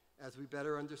 As we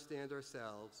better understand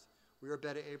ourselves, we are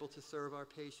better able to serve our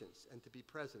patients and to be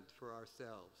present for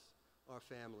ourselves, our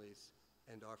families,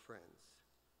 and our friends.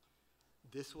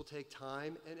 This will take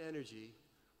time and energy.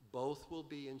 Both will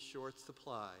be in short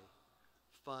supply.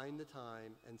 Find the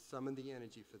time and summon the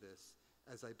energy for this,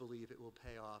 as I believe it will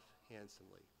pay off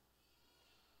handsomely.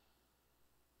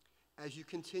 As you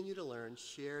continue to learn,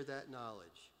 share that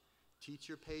knowledge. Teach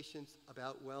your patients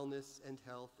about wellness and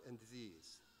health and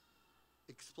disease.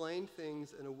 Explain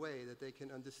things in a way that they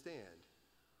can understand.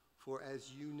 For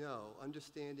as you know,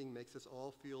 understanding makes us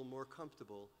all feel more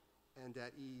comfortable and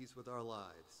at ease with our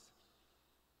lives.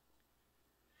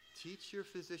 Teach your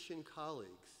physician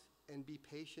colleagues and be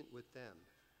patient with them,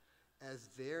 as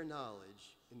their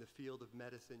knowledge in the field of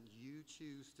medicine you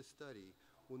choose to study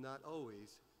will not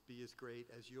always be as great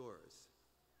as yours.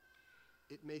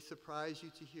 It may surprise you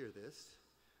to hear this,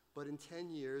 but in 10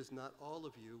 years, not all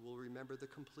of you will remember the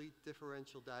complete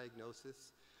differential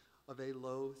diagnosis of a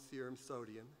low serum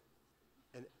sodium,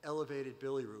 an elevated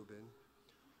bilirubin,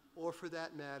 or for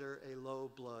that matter, a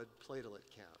low blood platelet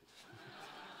count.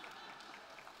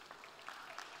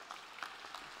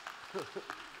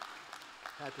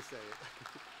 Had to say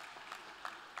it.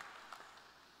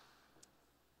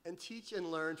 And teach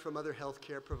and learn from other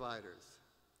healthcare providers.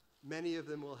 Many of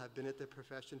them will have been at the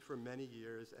profession for many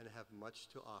years and have much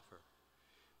to offer.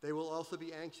 They will also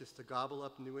be anxious to gobble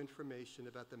up new information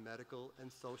about the medical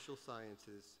and social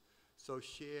sciences, so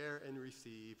share and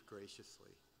receive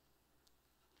graciously.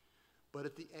 But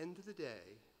at the end of the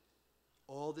day,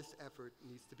 all this effort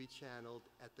needs to be channeled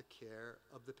at the care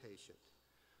of the patient,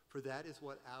 for that is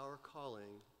what our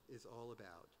calling is all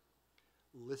about.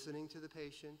 Listening to the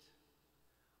patient,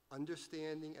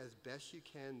 understanding as best you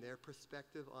can their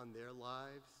perspective on their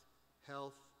lives,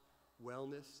 health,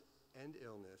 wellness, and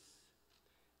illness,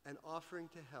 and offering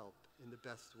to help in the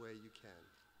best way you can.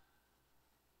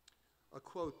 A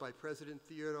quote by President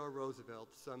Theodore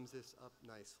Roosevelt sums this up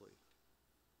nicely.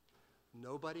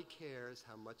 Nobody cares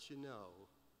how much you know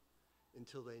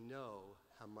until they know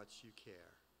how much you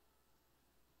care.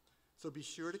 So be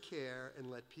sure to care and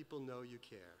let people know you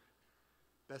care.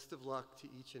 Best of luck to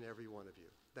each and every one of you.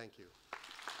 Thank you.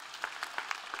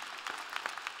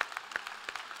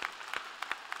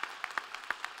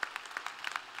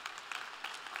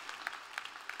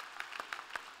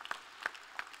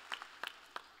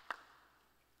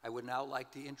 I would now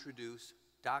like to introduce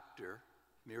Dr.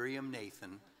 Miriam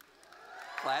Nathan,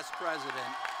 class president,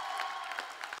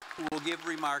 who will give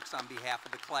remarks on behalf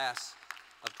of the class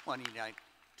of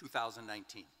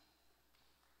 2019.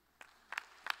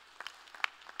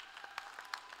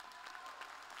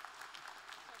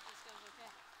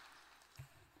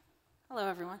 Hello,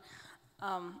 everyone.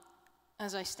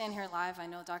 As I stand here live, I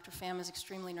know Dr. Pham is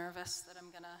extremely nervous that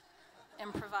I'm going to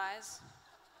improvise,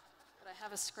 but I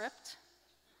have a script,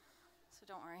 so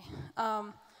don't worry.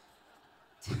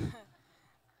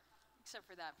 Except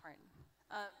for that part.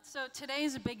 So today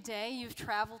is a big day. You've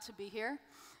traveled to be here.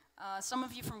 Some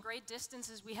of you from great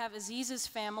distances. We have Aziz's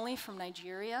family from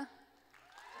Nigeria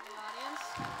in the audience.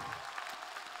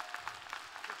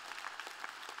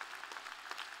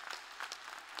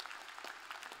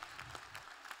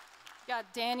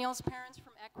 Got Daniel's parents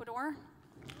from Ecuador.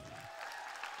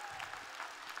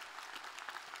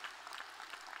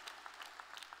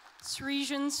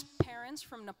 Srijan's parents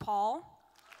from Nepal.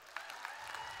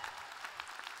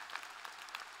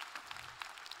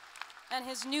 And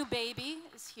his new baby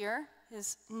is here,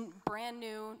 his brand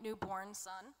new newborn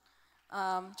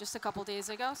son, just a couple days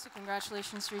ago, so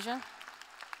congratulations, Srija.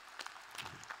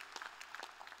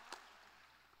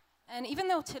 And even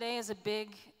though today is a big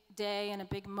day and a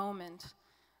big moment,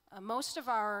 most of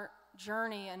our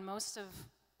journey and most of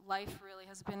life really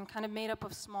has been kind of made up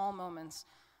of small moments,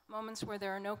 moments where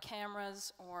there are no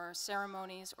cameras or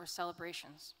ceremonies or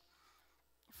celebrations.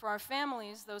 For our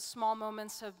families, those small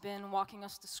moments have been walking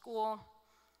us to school,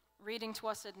 reading to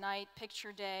us at night,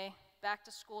 picture day, back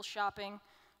to school shopping,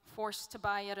 forced to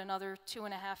buy yet another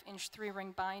 2.5-inch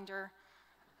 3-ring binder,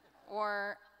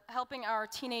 or helping our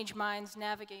teenage minds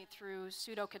navigate through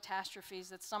pseudo-catastrophes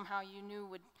that somehow you knew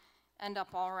would end up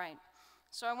all right.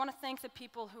 So I want to thank the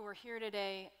people who are here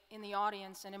today in the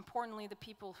audience, and importantly, the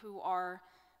people who are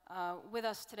with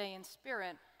us today in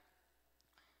spirit,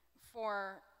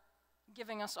 for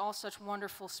giving us all such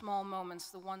wonderful small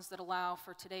moments, the ones that allow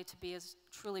for today to be as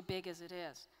truly big as it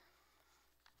is.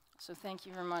 So thank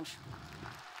you very much.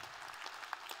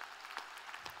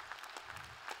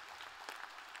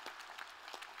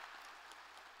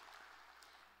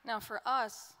 Now for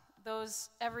us, those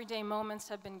everyday moments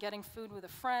have been getting food with a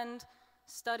friend,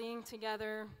 studying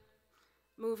together,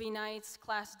 movie nights,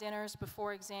 class dinners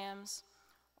before exams,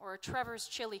 or Trevor's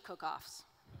chili cook-offs.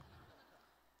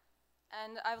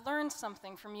 And I've learned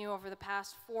something from you over the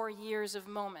past 4 years of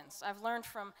moments. I've learned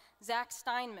from Zach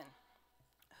Steinman,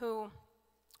 who,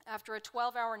 after a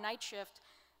 12-hour night shift,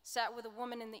 sat with a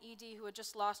woman in the ED who had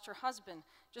just lost her husband,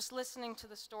 just listening to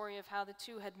the story of how the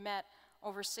two had met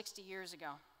over 60 years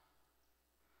ago.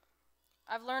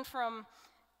 I've learned from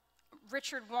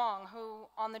Richard Wong, who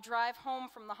on the drive home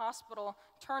from the hospital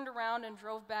turned around and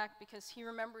drove back because he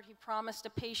remembered he promised a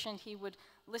patient he would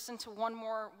listen to one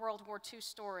more World War II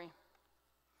story.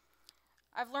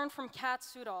 I've learned from Kat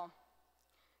Sudol,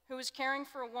 who was caring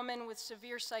for a woman with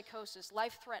severe psychosis,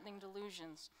 life-threatening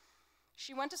delusions.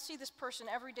 She went to see this person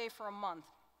every day for a month,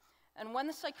 and when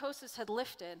the psychosis had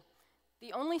lifted,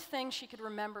 the only thing she could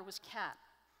remember was Kat,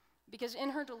 because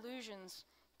in her delusions,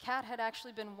 Kat had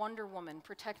actually been Wonder Woman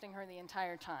protecting her the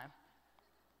entire time.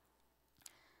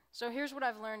 So here's what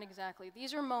I've learned exactly.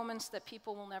 These are moments that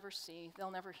people will never see, they'll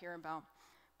never hear about,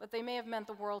 but they may have meant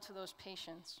the world to those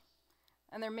patients.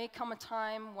 And there may come a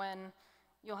time when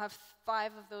you'll have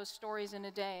 5 of those stories in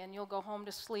a day and you'll go home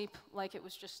to sleep like it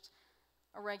was just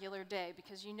a regular day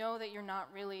because you know that you're not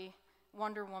really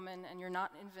Wonder Woman and you're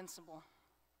not invincible.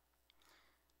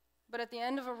 But at the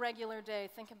end of a regular day,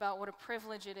 think about what a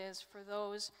privilege it is for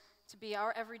those to be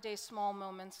our everyday small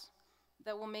moments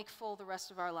that will make full the rest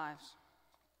of our lives.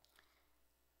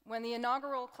 When the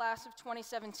inaugural class of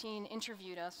 2017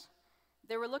 interviewed us,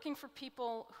 they were looking for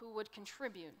people who would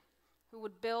contribute, who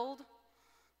would build,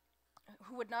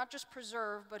 who would not just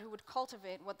preserve, but who would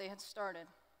cultivate what they had started.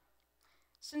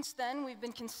 Since then, we've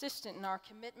been consistent in our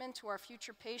commitment to our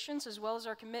future patients as well as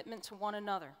our commitment to one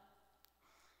another.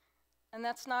 And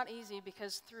that's not easy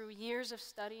because through years of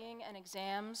studying and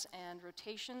exams and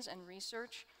rotations and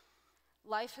research,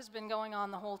 life has been going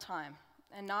on the whole time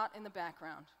and not in the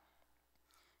background.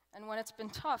 And when it's been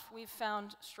tough, we've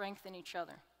found strength in each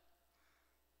other.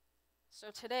 So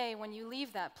today, when you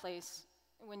leave that place,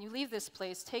 when you leave this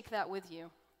place, take that with you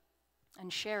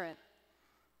and share it.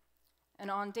 And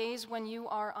on days when you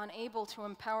are unable to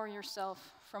empower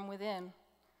yourself from within,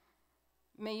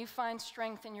 may you find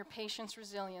strength in your patient's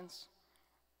resilience,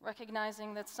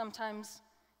 recognizing that sometimes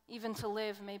even to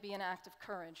live may be an act of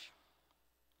courage.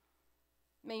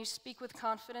 May you speak with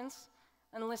confidence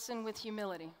and listen with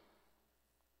humility.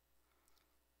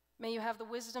 May you have the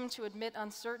wisdom to admit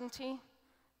uncertainty,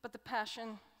 but the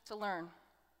passion to learn.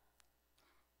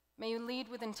 May you lead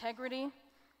with integrity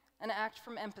and act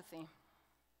from empathy.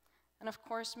 And of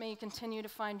course, may you continue to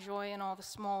find joy in all the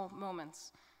small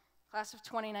moments. Class of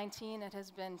 2019, it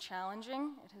has been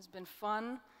challenging, it has been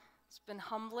fun, it's been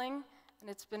humbling, and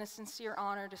it's been a sincere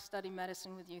honor to study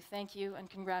medicine with you. Thank you and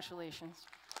congratulations.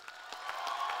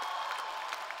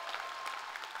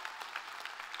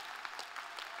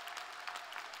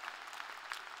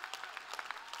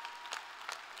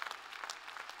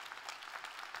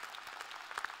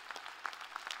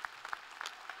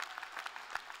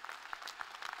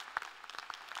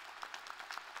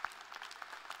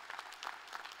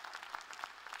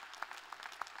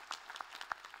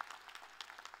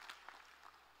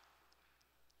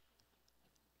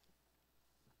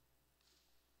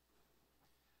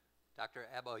 Dr.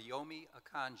 Abayomi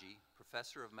Akanji,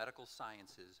 Professor of Medical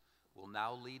Sciences, will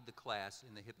now lead the class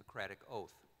in the Hippocratic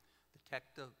Oath, the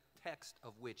text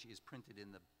of which is printed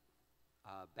in the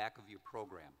back of your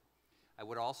program. I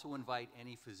would also invite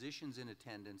any physicians in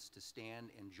attendance to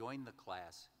stand and join the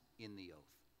class in the oath.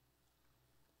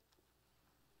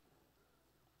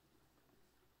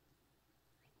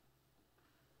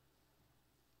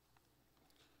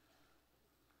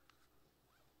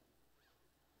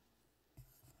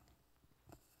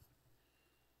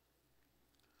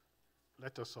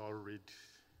 Let us all read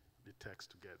the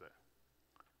text together.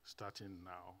 Starting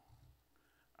now,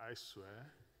 I swear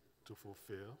to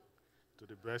fulfill, to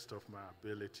the best of my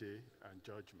ability and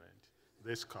judgment,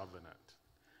 this covenant.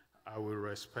 I will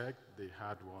respect the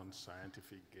hard-won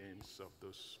scientific gains of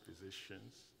those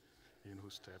physicians in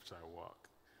whose steps I walk,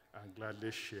 and gladly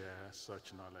share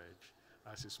such knowledge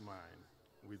as is mine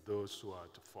with those who are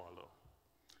to follow.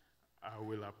 I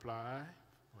will apply,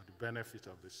 for the benefit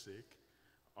of the sick,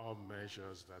 all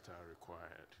measures that are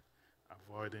required,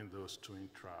 avoiding those twin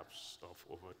traps of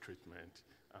overtreatment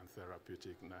and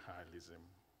therapeutic nihilism.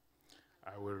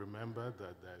 I will remember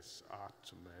that there's art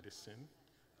to medicine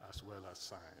as well as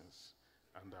science,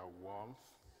 and that warmth,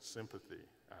 sympathy,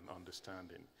 and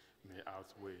understanding may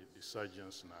outweigh the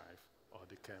surgeon's knife or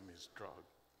the chemist's drug.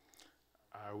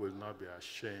 I will not be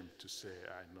ashamed to say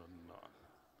I know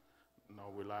none,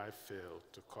 nor will I fail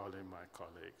to call in my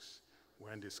colleagues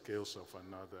when the skills of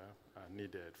another are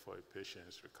needed for a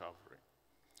patient's recovery.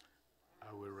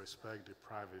 I will respect the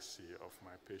privacy of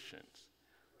my patients,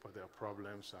 for their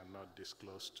problems are not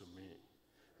disclosed to me,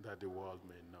 that the world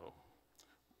may know.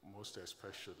 Most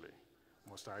especially,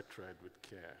 must I tread with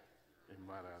care in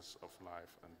matters of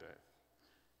life and death.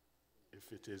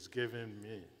 If it is given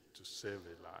me to save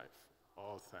a life,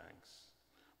 all thanks,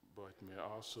 but it may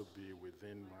also be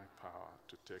within my power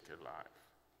to take a life.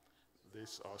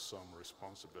 This awesome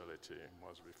responsibility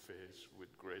must be faced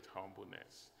with great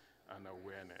humbleness and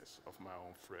awareness of my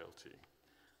own frailty.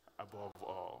 Above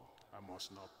all, I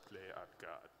must not play at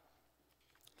God.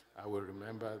 I will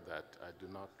remember that I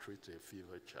do not treat a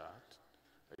fever child,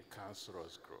 a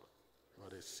cancerous growth,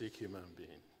 but a sick human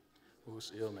being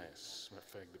whose illness may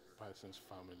affect the person's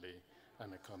family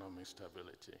and economic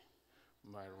stability.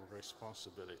 My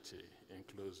responsibility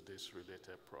includes these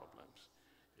related problems.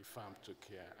 If I'm to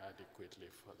care adequately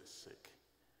for the sick,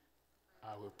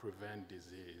 I will prevent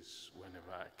disease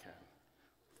whenever I can,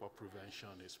 for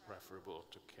prevention is preferable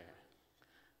to care.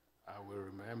 I will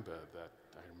remember that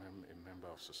I am a member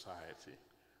of society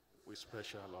with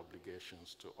special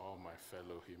obligations to all my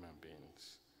fellow human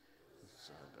beings,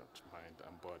 so that mind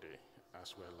and body,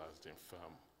 as well as the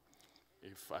infirm.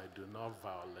 If I do not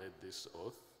violate this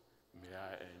oath, may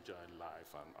I enjoy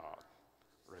life and art,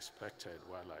 respected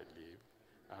while I live,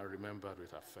 and remembered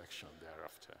with affection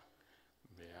thereafter.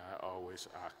 May I always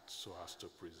act so as to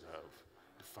preserve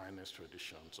the finest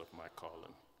traditions of my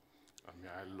calling, and may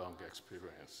I long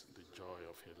experience the joy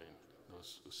of healing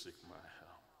those who seek my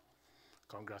help.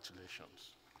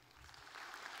 Congratulations.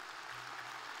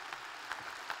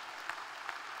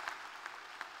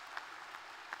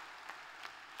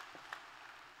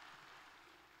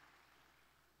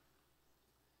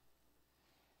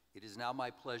 It is now my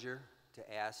pleasure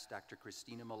to ask Dr.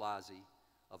 Christina Malazzi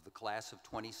of the class of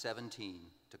 2017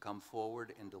 to come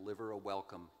forward and deliver a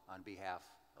welcome on behalf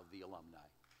of the alumni.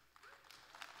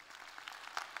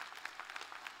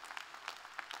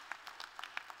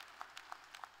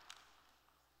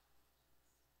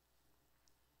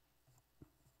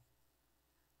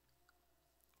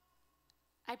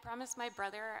 I promised my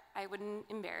brother I wouldn't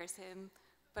embarrass him,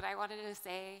 but I wanted to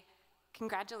say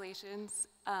congratulations,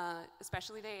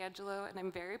 especially to Angelo, and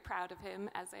I'm very proud of him,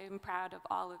 as I am proud of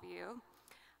all of you.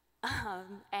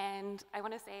 And I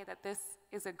want to say that this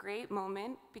is a great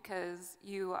moment because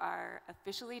you are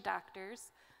officially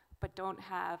doctors, but don't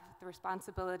have the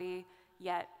responsibility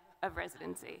yet of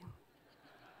residency.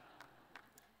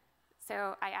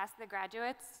 So I ask the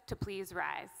graduates to please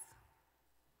rise.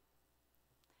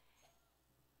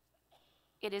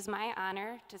 It is my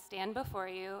honor to stand before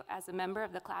you as a member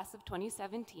of the class of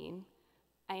 2017.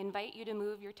 I invite you to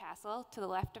move your tassel to the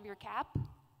left of your cap.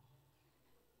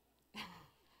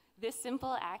 This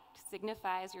simple act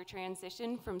signifies your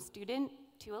transition from student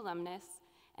to alumnus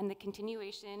and the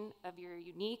continuation of your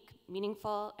unique,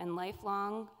 meaningful, and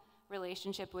lifelong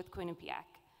relationship with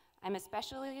Quinnipiac. I'm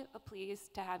especially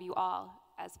pleased to have you all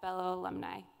as fellow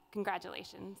alumni.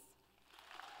 Congratulations.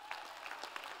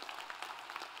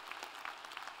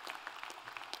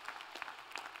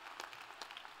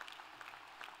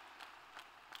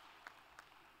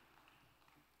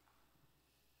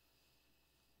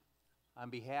 On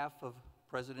behalf of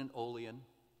President Olian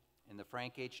and the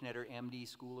Frank H. Netter MD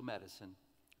School of Medicine,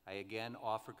 I again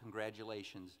offer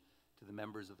congratulations to the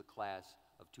members of the class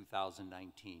of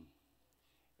 2019.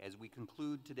 As we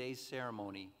conclude today's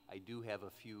ceremony, I do have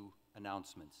a few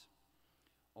announcements.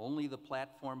 Only the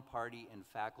platform party and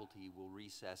faculty will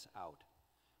recess out.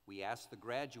 We ask the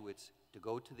graduates to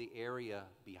go to the area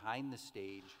behind the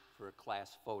stage for a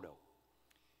class photo.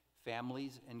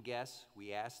 Families and guests,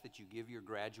 we ask that you give your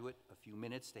graduate a few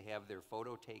minutes to have their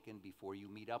photo taken before you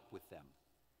meet up with them.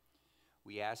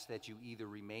 We ask that you either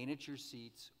remain at your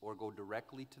seats or go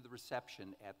directly to the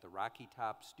reception at the Rocky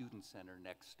Top Student Center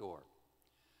next door.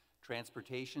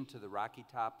 Transportation to the Rocky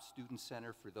Top Student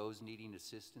Center for those needing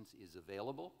assistance is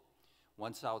available.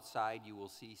 Once outside, you will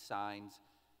see signs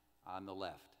on the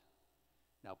left.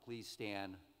 Now please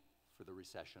stand for the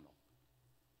recessional.